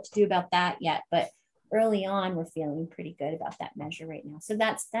not sure what to do about that yet, but early on, we're feeling pretty good about that measure right now. So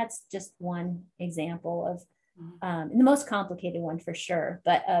that's just one example of the most complicated one for sure,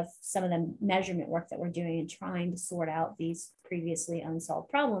 but of some of the measurement work that we're doing and trying to sort out these previously unsolved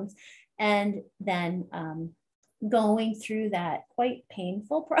problems. And then going through that quite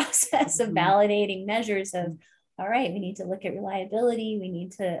painful process of validating measures of, all right, we need to look at reliability. We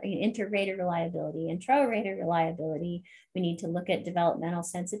need to inter-rater reliability, intra-rater reliability. We need to look at developmental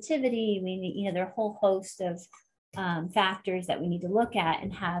sensitivity. We need, there are a whole host of factors that we need to look at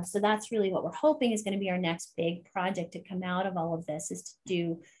and have. So that's really what we're hoping is going to be our next big project to come out of all of this, is to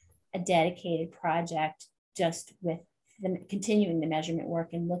do a dedicated project just with continuing the measurement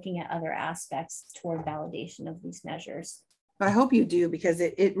work and looking at other aspects toward validation of these measures. But I hope you do, because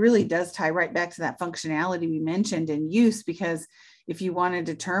it really does tie right back to that functionality we mentioned in use, because if you want to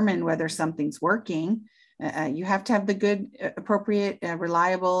determine whether something's working, you have to have the good, appropriate,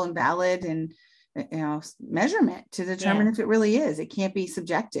 reliable and valid and measurement to determine if it really is. It can't be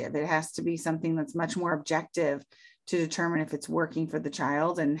subjective. It has to be something that's much more objective to determine if it's working for the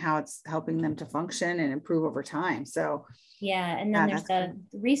child and how it's helping them to function and improve over time. So and then there's the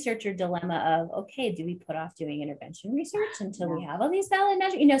researcher dilemma of, okay, do we put off doing intervention research until we have all these valid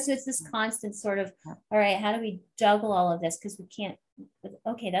measures? So it's this constant sort of, all right, how do we juggle all of this? Because we can't,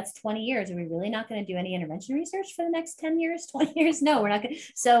 okay, that's 20 years. Are we really not going to do any intervention research for the next 10 years, 20 years? No, we're not going to.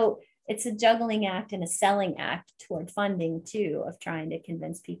 So it's a juggling act and a selling act toward funding too, of trying to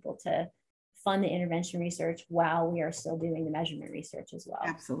convince people to fund the intervention research while we are still doing the measurement research as well.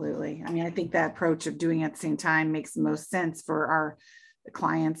 Absolutely. I mean, I think that approach of doing it at the same time makes the most sense for our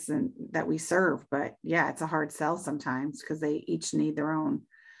clients and that we serve. But yeah, it's a hard sell sometimes because they each need their own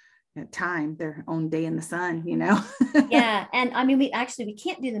time, their own day in the sun, Yeah. And I mean, we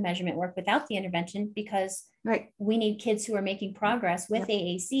can't do the measurement work without the intervention, because we need kids who are making progress with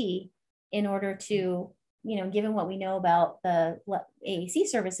AAC in order to, given what we know about the AAC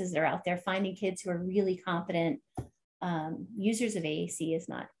services that are out there, finding kids who are really competent users of AAC is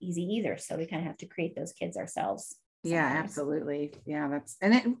not easy either. So we kind of have to create those kids ourselves. Yeah, absolutely. Yeah,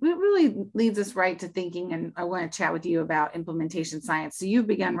 it really leads us right to thinking. And I want to chat with you about implementation science. So you've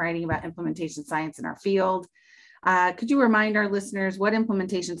begun writing about implementation science in our field. Could you remind our listeners what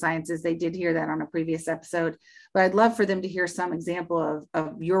implementation science is? They did hear that on a previous episode, but I'd love for them to hear some example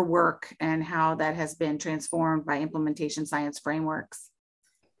of your work and how that has been transformed by implementation science frameworks.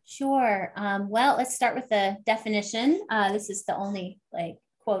 Sure. Well, let's start with the definition. This is the only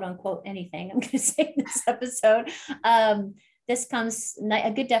quote unquote anything I'm going to say in this episode. This comes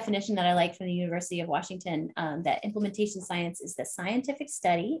a good definition that I like from the University of Washington, that implementation science is the scientific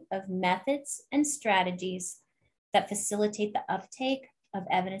study of methods and strategies that facilitate the uptake of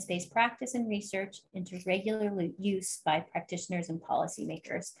evidence-based practice and research into regular use by practitioners and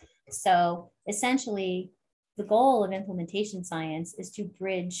policymakers. So essentially, the goal of implementation science is to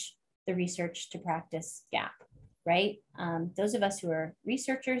bridge the research to practice gap, right? Those of us who are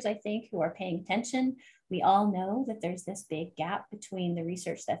researchers, I think, who are paying attention, we all know that there's this big gap between the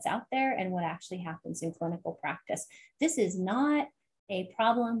research that's out there and what actually happens in clinical practice. This is not a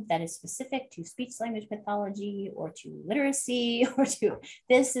problem that is specific to speech language pathology or to literacy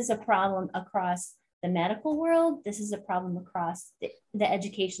this is a problem across the medical world. This is a problem across the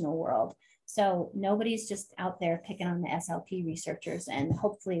educational world. So nobody's just out there picking on the SLP researchers, and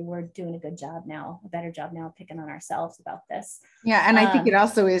hopefully we're doing a better job now picking on ourselves about this. Yeah, and I think it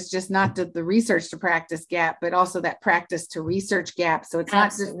also is just not the research to practice gap, but also that practice to research gap. So it's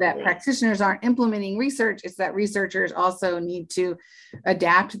not just that practitioners aren't implementing research, it's that researchers also need to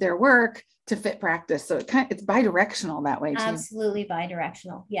adapt their work to fit practice. So it's bidirectional that way too. Absolutely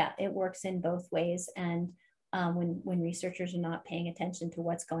bidirectional. Yeah, it works in both ways. And when researchers are not paying attention to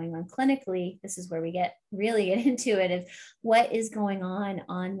what's going on clinically, this is where we really get into it, of what is going on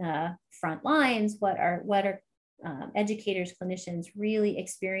the front lines, what are educators, clinicians really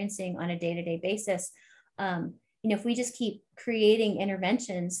experiencing on a day-to-day basis. If we just keep creating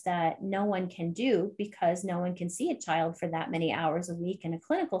interventions that no one can do because no one can see a child for that many hours a week in a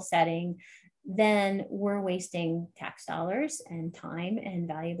clinical setting, then we're wasting tax dollars and time and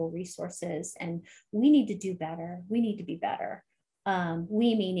valuable resources. And we need to do better. We need to be better.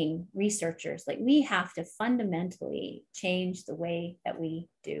 We meaning researchers, we have to fundamentally change the way that we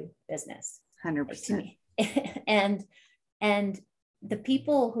do business. 100%. And the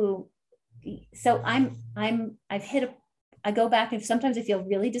people who, so I go back and sometimes I feel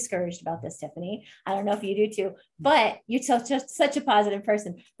really discouraged about this, Tiffany. I don't know if you do too, but you're such a positive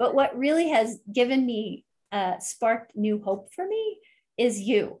person. But what really has given me, sparked new hope for me is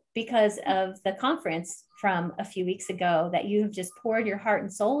you, because of the conference from a few weeks ago that you have just poured your heart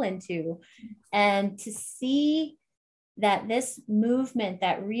and soul into. And to see that this movement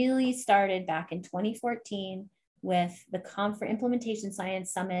that really started back in 2014 with the Implementation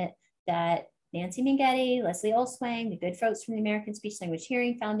Science Summit that Nancy Minghetti, Leslie Olswang, the good folks from the American Speech Language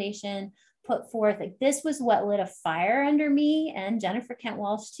Hearing Foundation put forth, like this was what lit a fire under me and Jennifer Kent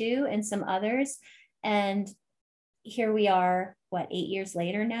Walsh too, and some others. And here we are, 8 years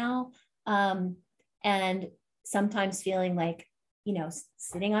later now. And sometimes feeling like,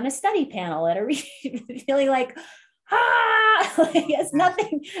 sitting on a study panel at a feeling like, like has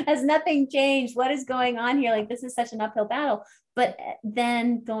nothing changed? What is going on here? Like, this is such an uphill battle. But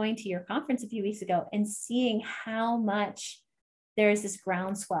then going to your conference a few weeks ago and seeing how much there's this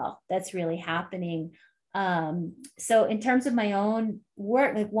groundswell that's really happening. So in terms of my own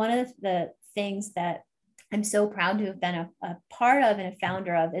work, like one of the things that I'm so proud to have been a part of and a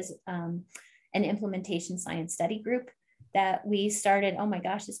founder of is an implementation science study group that we started, oh my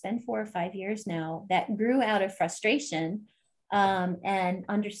gosh, it's been 4 or 5 years now, that grew out of frustration and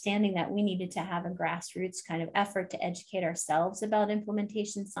understanding that we needed to have a grassroots kind of effort to educate ourselves about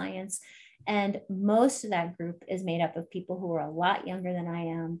implementation science. And most of that group is made up of people who are a lot younger than I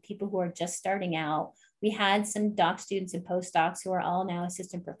am, people who are just starting out. We had some doc students and postdocs who are all now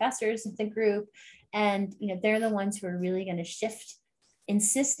assistant professors of the group. And they're the ones who are really going to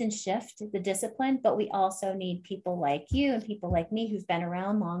insist and shift the discipline. But we also need people like you and people like me who've been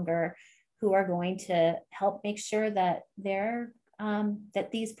around longer, who are going to help make sure that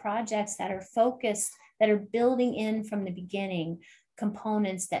that these projects that are focused, that are building in from the beginning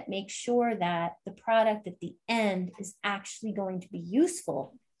components that make sure that the product at the end is actually going to be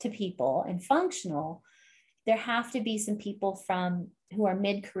useful to people and functional. There have to be some people who are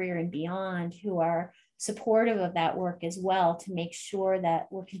mid-career and beyond who are supportive of that work as well, to make sure that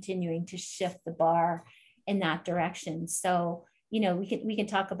we're continuing to shift the bar in that direction. So, we can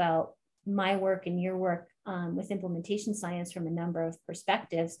talk about my work and your work with implementation science from a number of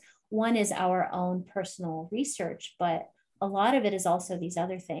perspectives. One is our own personal research, but a lot of it is also these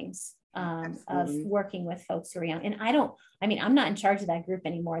other things of working with folks who are young. And I'm not in charge of that group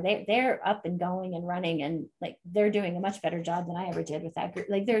anymore. They're up and going and running, and like they're doing a much better job than I ever did with that group.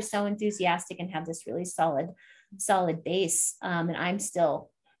 Like they're so enthusiastic and have this really solid base. And I'm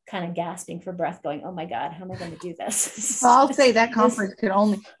still kind of gasping for breath going, oh my God, how am I going to do this? Well, I'll say that conference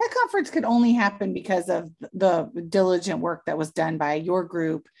could only happen because of the diligent work that was done by your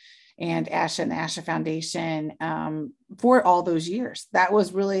group and ASHA and the ASHA Foundation for all those years. That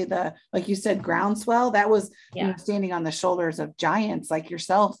was really like you said, groundswell. That was standing on the shoulders of giants like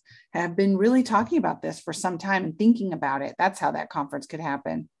yourself have been really talking about this for some time and thinking about it. That's how that conference could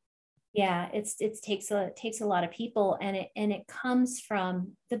happen. Yeah, it takes a lot of people, and it comes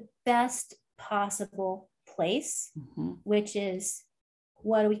from the best possible place, which is,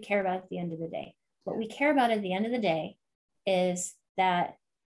 what do we care about at the end of the day? What we care about at the end of the day is that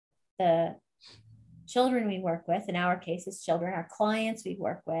the children we work with, in our case, it's children, our clients we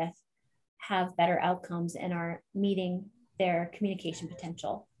work with, have better outcomes and are meeting their communication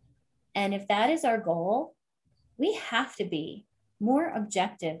potential. And if that is our goal, we have to be more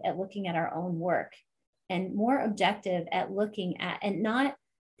objective at looking at our own work, and more objective at looking at, and not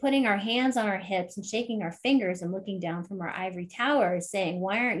putting our hands on our hips and shaking our fingers and looking down from our ivory towers saying,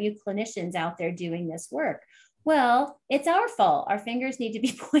 why aren't you clinicians out there doing this work? Well, it's our fault. Our fingers need to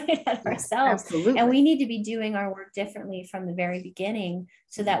be pointed at ourselves. Absolutely. And we need to be doing our work differently from the very beginning,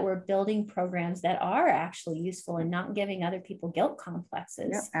 so that we're building programs that are actually useful and not giving other people guilt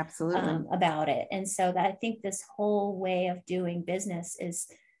complexes about it. And so that I think this whole way of doing business is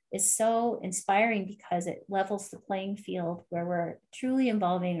so inspiring, because it levels the playing field where we're truly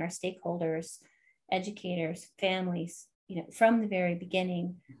involving our stakeholders, educators, families, from the very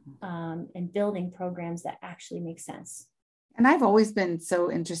beginning, and building programs that actually make sense. And I've always been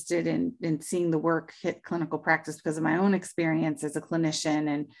so interested in seeing the work hit clinical practice because of my own experience as a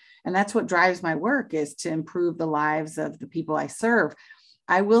clinician. And that's what drives my work, is to improve the lives of the people I serve.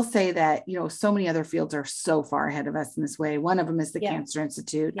 I will say that, so many other fields are so far ahead of us in this way. One of them is the Cancer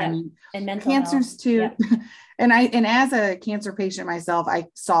Institute. Yeah. I mean, and mental Cancer health. Institute. Yeah. And as a cancer patient myself, I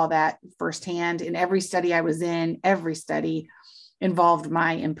saw that firsthand in every study I was in. Every study involved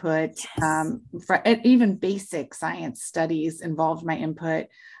my input. Yes. Even basic science studies involved my input.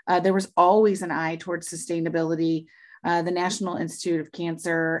 There was always an eye towards sustainability. The National Institute of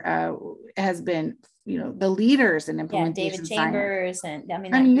Cancer has been, the leaders in implementation. David Chambers, science.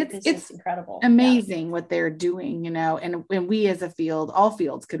 And it's incredible, amazing what they're doing, and we as a field, all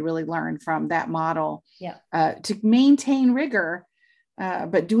fields could really learn from that model. To maintain rigor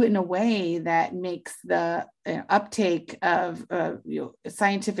but do it in a way that makes the uptake of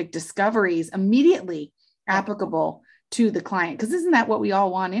scientific discoveries immediately applicable to the client. Because isn't that what we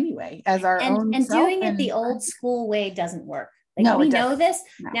all want anyway, as our own and self? Doing it the old school way doesn't work. Like, no, we know this.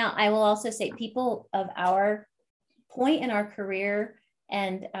 No. Now, I will also say, people of our point in our career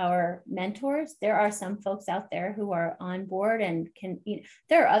and our mentors, there are some folks out there who are on board and can,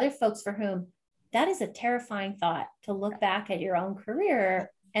 there are other folks for whom that is a terrifying thought, to look back at your own career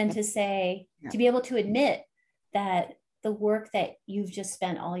and to say, to be able to admit that the work that you've just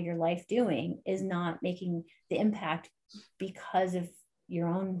spent all your life doing is not making the impact because of your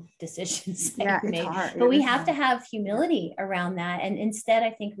own decisions that you made. Hard. But we have to have humility around that. And instead, I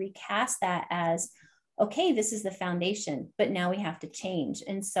think, recast that as, okay, this is the foundation, but now we have to change.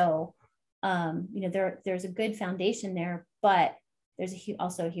 And so, there's a good foundation there, but there's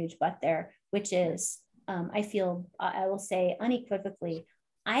also a huge but there, which is, I will say unequivocally,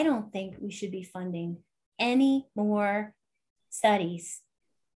 I don't think we should be funding any more studies,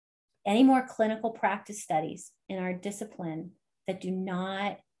 any more clinical practice studies in our discipline that do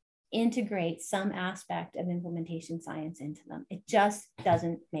not integrate some aspect of implementation science into them. It just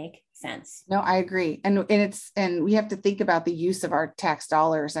doesn't make sense. No, I agree. And we have to think about the use of our tax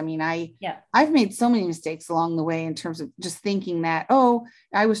dollars. I mean, I've made so many mistakes along the way in terms of just thinking that,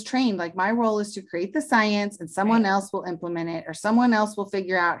 I was trained, like my role is to create the science and someone else will implement it, or someone else will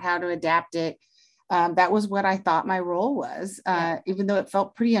figure out how to adapt it. That was what I thought my role was, even though it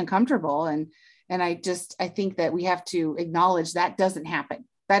felt pretty uncomfortable. And I think that we have to acknowledge that doesn't happen.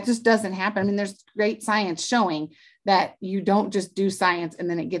 That just doesn't happen. I mean, there's great science showing that you don't just do science and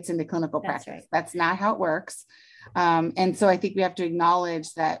then it gets into clinical practice. Right. That's not how it works. And so I think we have to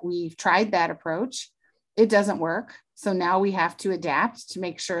acknowledge that we've tried that approach. It doesn't work. So now we have to adapt to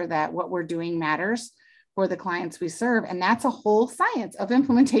make sure that what we're doing matters for the clients we serve. And that's a whole science of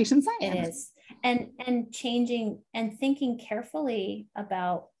implementation science. It is. And changing and thinking carefully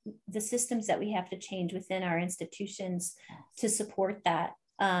about the systems that we have to change within our institutions to support that.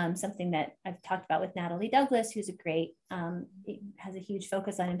 Something that I've talked about with Natalie Douglas, who's a great, has a huge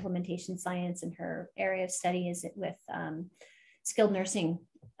focus on implementation science, and her area of study is with skilled nursing,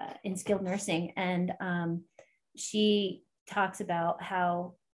 in skilled nursing. And she talks about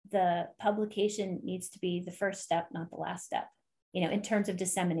how the publication needs to be the first step, not the last step, in terms of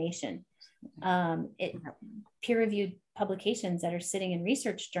dissemination. Peer-reviewed publications that are sitting in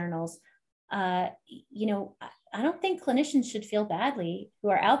research journals, I don't think clinicians should feel badly who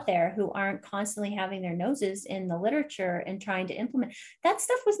are out there who aren't constantly having their noses in the literature and trying to implement. That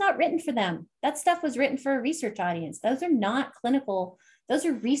stuff was not written for them. That stuff was written for a research audience. Those are not clinical. Those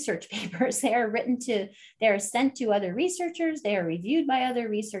are research papers. They are sent to other researchers. They are reviewed by other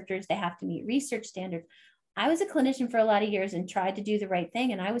researchers. They have to meet research standards. I was a clinician for a lot of years and tried to do the right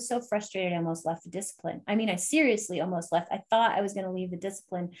thing. And I was so frustrated, I almost left the discipline. I mean, I seriously almost left. I thought I was going to leave the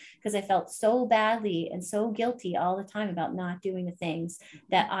discipline because I felt so badly and so guilty all the time about not doing the things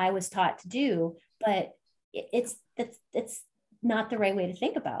that I was taught to do. But it's not the right way to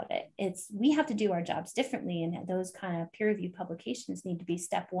think about it. We have to do our jobs differently. And those kind of peer-reviewed publications need to be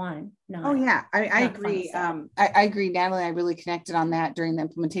step one. I agree. I agree, Natalie. I really connected on that during the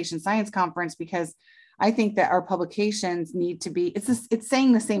implementation science conference, because I think that our publications need to be, it's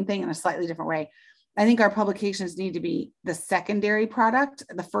saying the same thing in a slightly different way. I think our publications need to be the secondary product.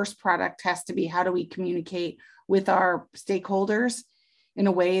 The first product has to be, how do we communicate with our stakeholders in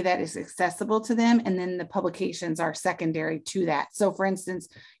a way that is accessible to them? And then the publications are secondary to that. So for instance,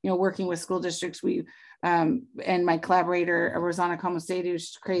 working with school districts, we, and my collaborator, Rosanna Comostadu,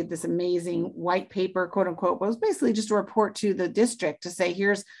 created this amazing white paper, quote unquote, but it was basically just a report to the district to say,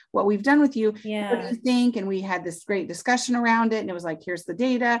 here's what we've done with you. Yeah. What do you think? And we had this great discussion around it. And it was like, here's the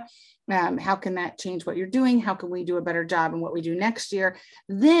data. How can that change what you're doing? How can we do a better job in what we do next year?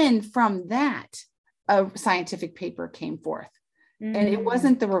 Then from that, a scientific paper came forth. And it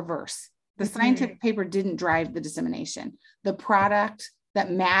wasn't the reverse. The scientific paper didn't drive the dissemination. The product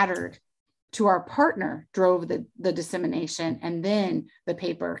that mattered to our partner drove the dissemination, and then the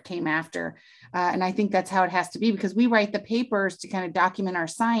paper came after. And I think that's how it has to be, because we write the papers to kind of document our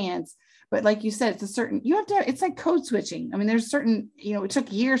science. But like you said, it's like code switching. I mean, there's certain, it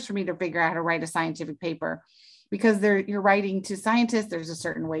took years for me to figure out how to write a scientific paper, because you're writing to scientists. There's a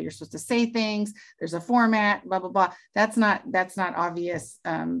certain way you're supposed to say things. There's a format, blah, blah, blah. That's not obvious.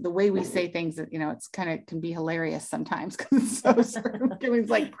 The way we say things, it's kind of can be hilarious sometimes, because it's so it's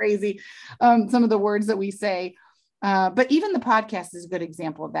like crazy. Some of the words that we say, but even the podcast is a good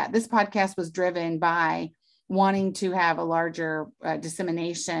example of that. This podcast was driven by wanting to have a larger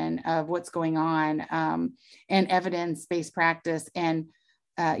dissemination of what's going on, and evidence-based practice. And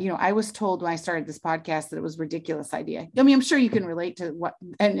I was told when I started this podcast that it was a ridiculous idea. I mean, I'm sure you can relate to what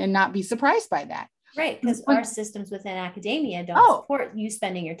and not be surprised by that. Right, because our systems within academia don't support you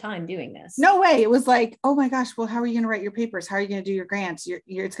spending your time doing this. No way. It was like, oh my gosh, well, how are you going to write your papers? How are you going to do your grants?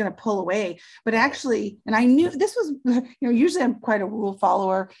 It's going to pull away. But actually, and I knew this was, usually I'm quite a rule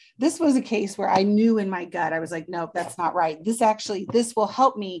follower. This was a case where I knew in my gut, I was like, nope, that's not right. This will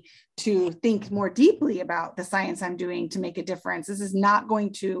help me to think more deeply about the science I'm doing to make a difference. This is not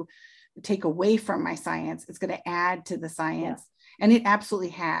going to take away from my science. It's going to add to the science. And it absolutely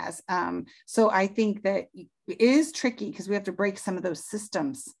has. So I think that it is tricky because we have to break some of those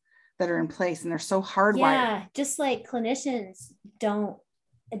systems that are in place, and they're so hardwired. Yeah, just like clinicians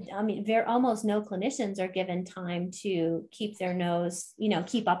almost no clinicians are given time to keep their nose,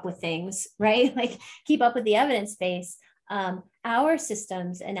 keep up with things, right? Like keep up with the evidence base. Our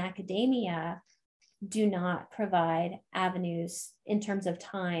systems in academia do not provide avenues in terms of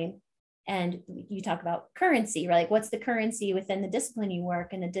time. And you talk about currency, right? Like what's the currency within the discipline you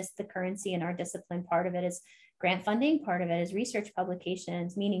work, and the currency in our discipline, part of it is grant funding, part of it is research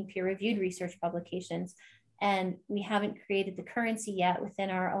publications, meaning peer-reviewed research publications. And we haven't created the currency yet within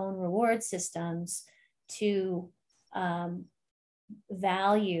our own reward systems to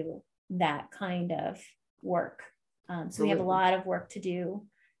value that kind of work. So we have a lot of work to do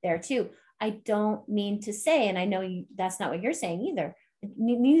there too. I don't mean to say, and I know that's not what you're saying either.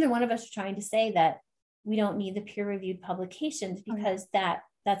 Neither one of us are trying to say that we don't need the peer-reviewed publications, because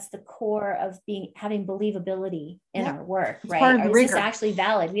that's the core of having believability in our work, right? Or is this actually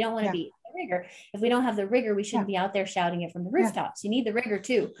valid? We don't want to be the rigor. If we don't have the rigor, we shouldn't be out there shouting it from the rooftops. You need the rigor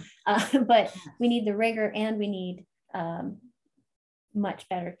too, but we need the rigor, and we need much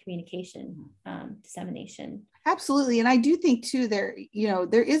better communication, dissemination. Absolutely. And I do think too, there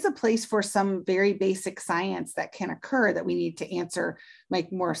is a place for some very basic science that can occur that we need to answer,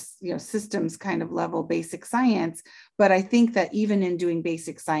 like more, systems kind of level basic science. But I think that even in doing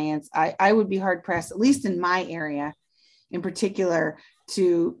basic science, I would be hard pressed, at least in my area in particular,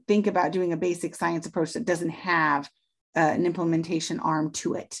 to think about doing a basic science approach that doesn't have an implementation arm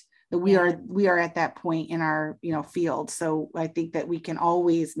to it. We are at that point in our field. So I think that we can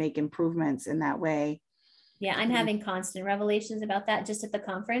always make improvements in that way. Yeah, I'm having constant revelations about that. Just at the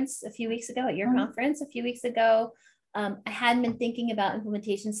conference a few weeks ago, at your conference a few weeks ago, I hadn't been thinking about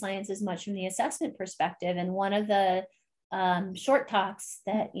implementation science as much from the assessment perspective. And one of the short talks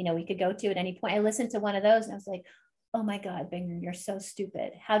that we could go to at any point, I listened to one of those and I was like, oh my God, Binger, you're so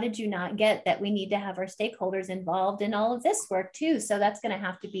stupid. How did you not get that we need to have our stakeholders involved in all of this work too? So that's going to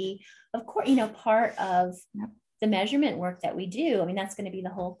have to be, of course, part of the measurement work that we do. I mean, that's going to be the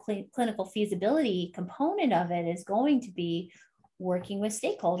whole clinical feasibility component of it, is going to be working with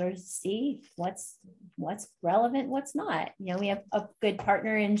stakeholders to see what's relevant, what's not. We have a good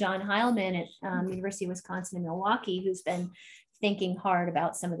partner in John Heilman at University of Wisconsin in Milwaukee, who's been thinking hard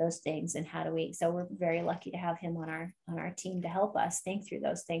about some of those things and so we're very lucky to have him on our team to help us think through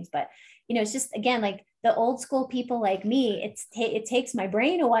those things. But it's just, again, like the old school people like me, it takes my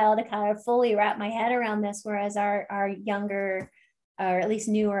brain a while to kind of fully wrap my head around this, whereas our younger, or at least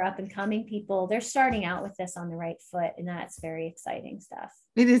newer up and coming people, they're starting out with this on the right foot, and that's very exciting stuff.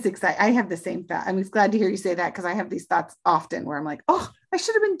 It is exciting. I have the same thought. I'm glad to hear you say that, because I have these thoughts often where I'm like, oh, I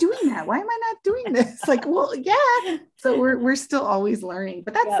should have been doing that. Why am I not doing this? Like, well, yeah. So we're still always learning,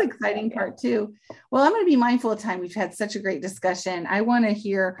 but that's the exciting part too. Well, I'm going to be mindful of time. We've had such a great discussion. I want to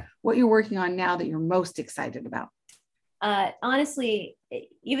hear what you're working on now that you're most excited about. Honestly,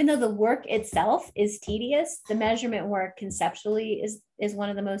 even though the work itself is tedious, the measurement work conceptually is one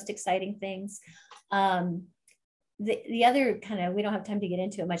of the most exciting things. The other kind of, we don't have time to get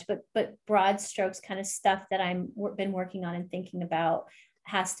into it much, but broad strokes kind of stuff that been working on and thinking about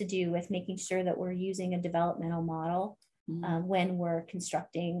has to do with making sure that we're using a developmental model when we're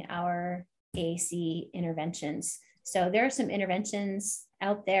constructing our AAC interventions. So there are some interventions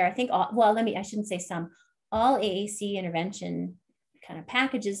out there. I think, I shouldn't say some, all AAC intervention kind of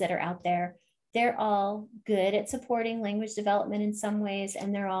packages that are out there, they're all good at supporting language development in some ways,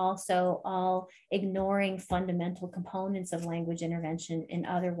 and they're also all ignoring fundamental components of language intervention in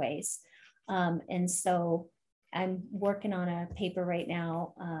other ways. And so I'm working on a paper right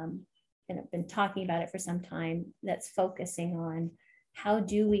now, and I've been talking about it for some time, that's focusing on how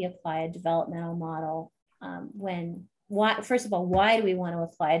do we apply a developmental model first of all, why do we want to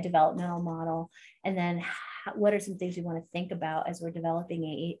apply a developmental model? And then what are some things we want to think about as we're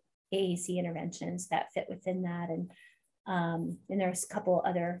developing AAC interventions that fit within that? And And there's a couple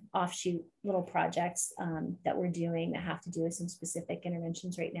other offshoot little projects that we're doing that have to do with some specific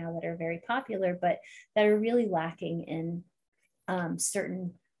interventions right now that are very popular, but that are really lacking in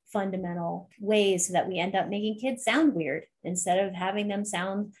certain fundamental ways, so that we end up making kids sound weird instead of having them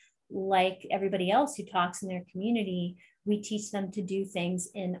sound like everybody else who talks in their community. We teach them to do things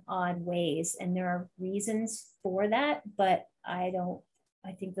in odd ways, and there are reasons for that, but I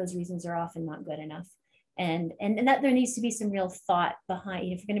think those reasons are often not good enough. And that there needs to be some real thought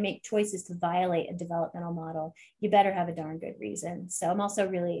behind, if you're going to make choices to violate a developmental model, you better have a darn good reason. So I'm also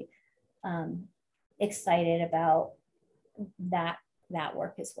really excited about that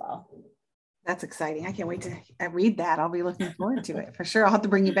work as well. That's exciting. I can't wait to read that. I'll be looking forward to it for sure. I'll have to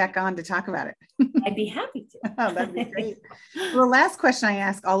bring you back on to talk about it. I'd be happy to. Oh, that'd be great. Well, the last question I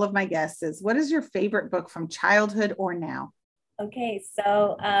ask all of my guests is, what is your favorite book from childhood or now? Okay,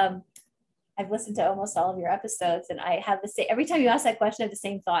 so I've listened to almost all of your episodes, and I have the same, every time you ask that question, I have the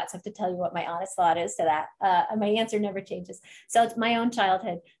same thoughts. I have to tell you what my honest thought is to that. And my answer never changes. So it's my own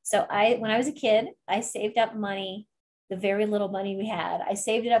childhood. So when I was a kid, I saved up money, the very little money we had. I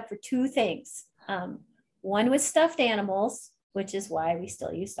saved it up for two things. One was stuffed animals, which is why we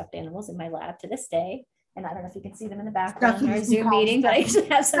still use stuffed animals in my lab to this day. And I don't know if you can see them in the background in our Zoom meeting, but I usually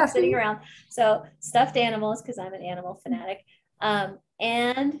have some sitting around. So stuffed animals, because I'm an animal fanatic,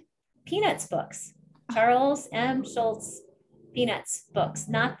 and Peanuts books, Charles M. Schulz Peanuts books.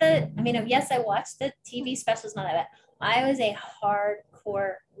 Yes, I watched the TV specials, not that, but I was a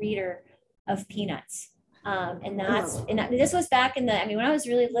hardcore reader of Peanuts. This was back in when I was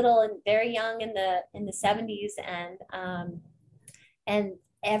really little and very young in the 70s, and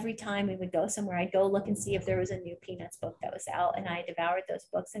every time we would go somewhere, I'd go look and see if there was a new Peanuts book that was out, and I devoured those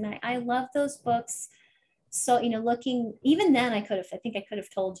books, and I loved those books. So, looking, even then I think I could have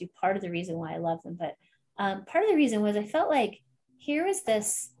told you part of the reason why I love them, but part of the reason was I felt like here was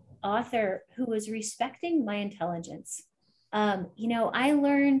this author who was respecting my intelligence. I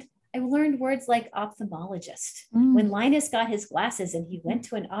learned words like ophthalmologist. When Linus got his glasses and he went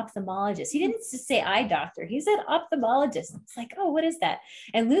to an ophthalmologist, he didn't just say eye doctor, he said ophthalmologist. It's like, oh, what is that?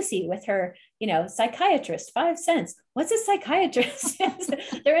 And Lucy with her, psychiatrist, 5 cents. What's a psychiatrist?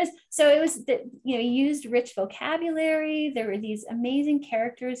 Used rich vocabulary. There were these amazing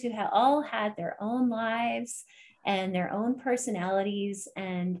characters who all had their own lives and their own personalities,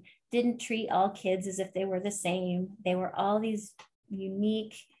 and didn't treat all kids as if they were the same. They were all these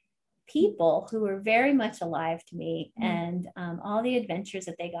unique people who were very much alive to me, and all the adventures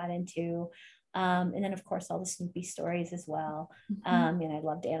that they got into. And then of course, all the Snoopy stories as well. And I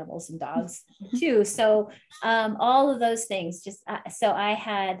loved animals and dogs too. So all of those things, so I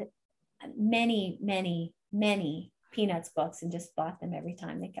had many, many, many Peanuts books and just bought them every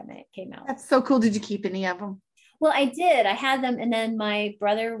time they came out. That's so cool. Did you keep any of them? Well, I did. I had them. And then my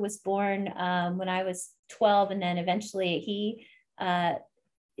brother was born when I was 12. And then eventually he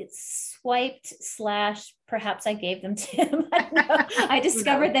swiped / perhaps I gave them to him. I don't know. I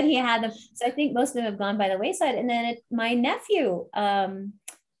discovered that he had them. So I think most of them have gone by the wayside. And then my nephew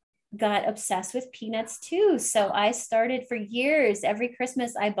got obsessed with Peanuts too. So I started for years, every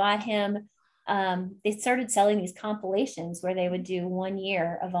Christmas I bought him, they started selling these compilations where they would do 1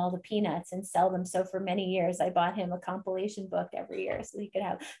 year of all the Peanuts and sell them. So for many years, I bought him a compilation book every year so he could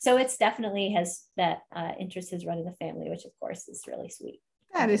have. So it's definitely that interest has run in the family, which of course is really sweet.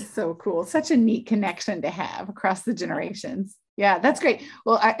 That is so cool. Such a neat connection to have across the generations. Yeah, that's great.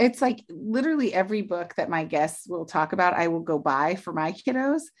 Well, it's like literally every book that my guests will talk about, I will go buy for my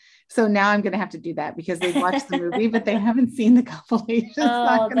kiddos. So now I'm going to have to do that because they've watched the movie, but they haven't seen the compilation. So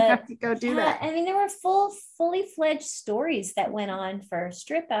I'm going to have to go do that. I mean, there were fully fledged stories that went on for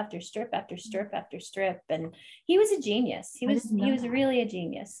strip after strip after strip after strip. And he was a genius. He was really a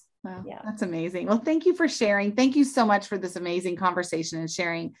genius. Wow, yeah. That's amazing. Well, thank you for sharing. Thank you so much for this amazing conversation and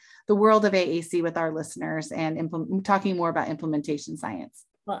sharing the world of AAC with our listeners and talking more about implementation science.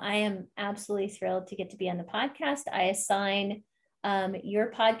 Well, I am absolutely thrilled to get to be on the podcast. I assign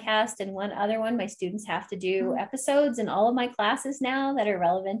your podcast and one other one. My students have to do episodes in all of my classes now that are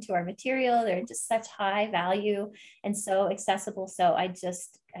relevant to our material. They're just such high value and so accessible. So I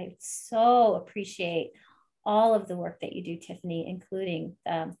so appreciate all of the work that you do, Tiffany, including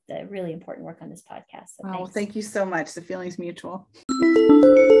the really important work on this podcast. So thank you so much. The feeling's mutual.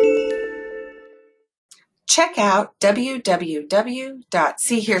 Check out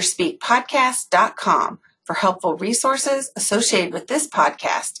www.seehearspeakpodcast.com for helpful resources associated with this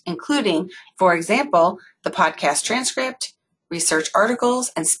podcast, including, for example, the podcast transcript, research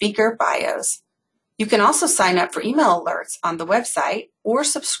articles, and speaker bios. You can also sign up for email alerts on the website or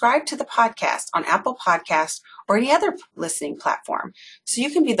subscribe to the podcast on Apple Podcasts or any other listening platform so you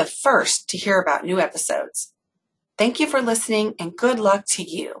can be the first to hear about new episodes. Thank you for listening, and good luck to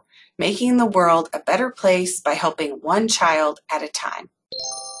you, making the world a better place by helping one child at a time.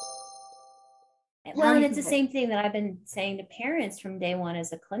 Well, and it's the same thing that I've been saying to parents from day one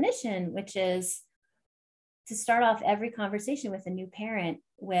as a clinician, which is to start off every conversation with a new parent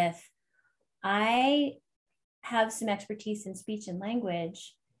with, I have some expertise in speech and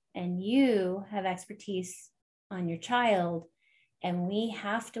language, and you have expertise on your child, and we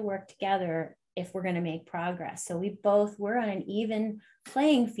have to work together if we're going to make progress. So we're on an even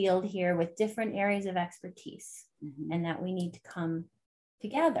playing field here with different areas of expertise, and that we need to come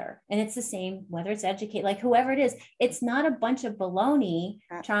together. And it's the same, whether it's educate, like whoever it is, it's not a bunch of baloney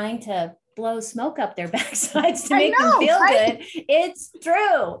trying to blow smoke up their backsides to make them feel good. It's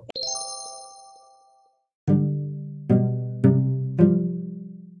true.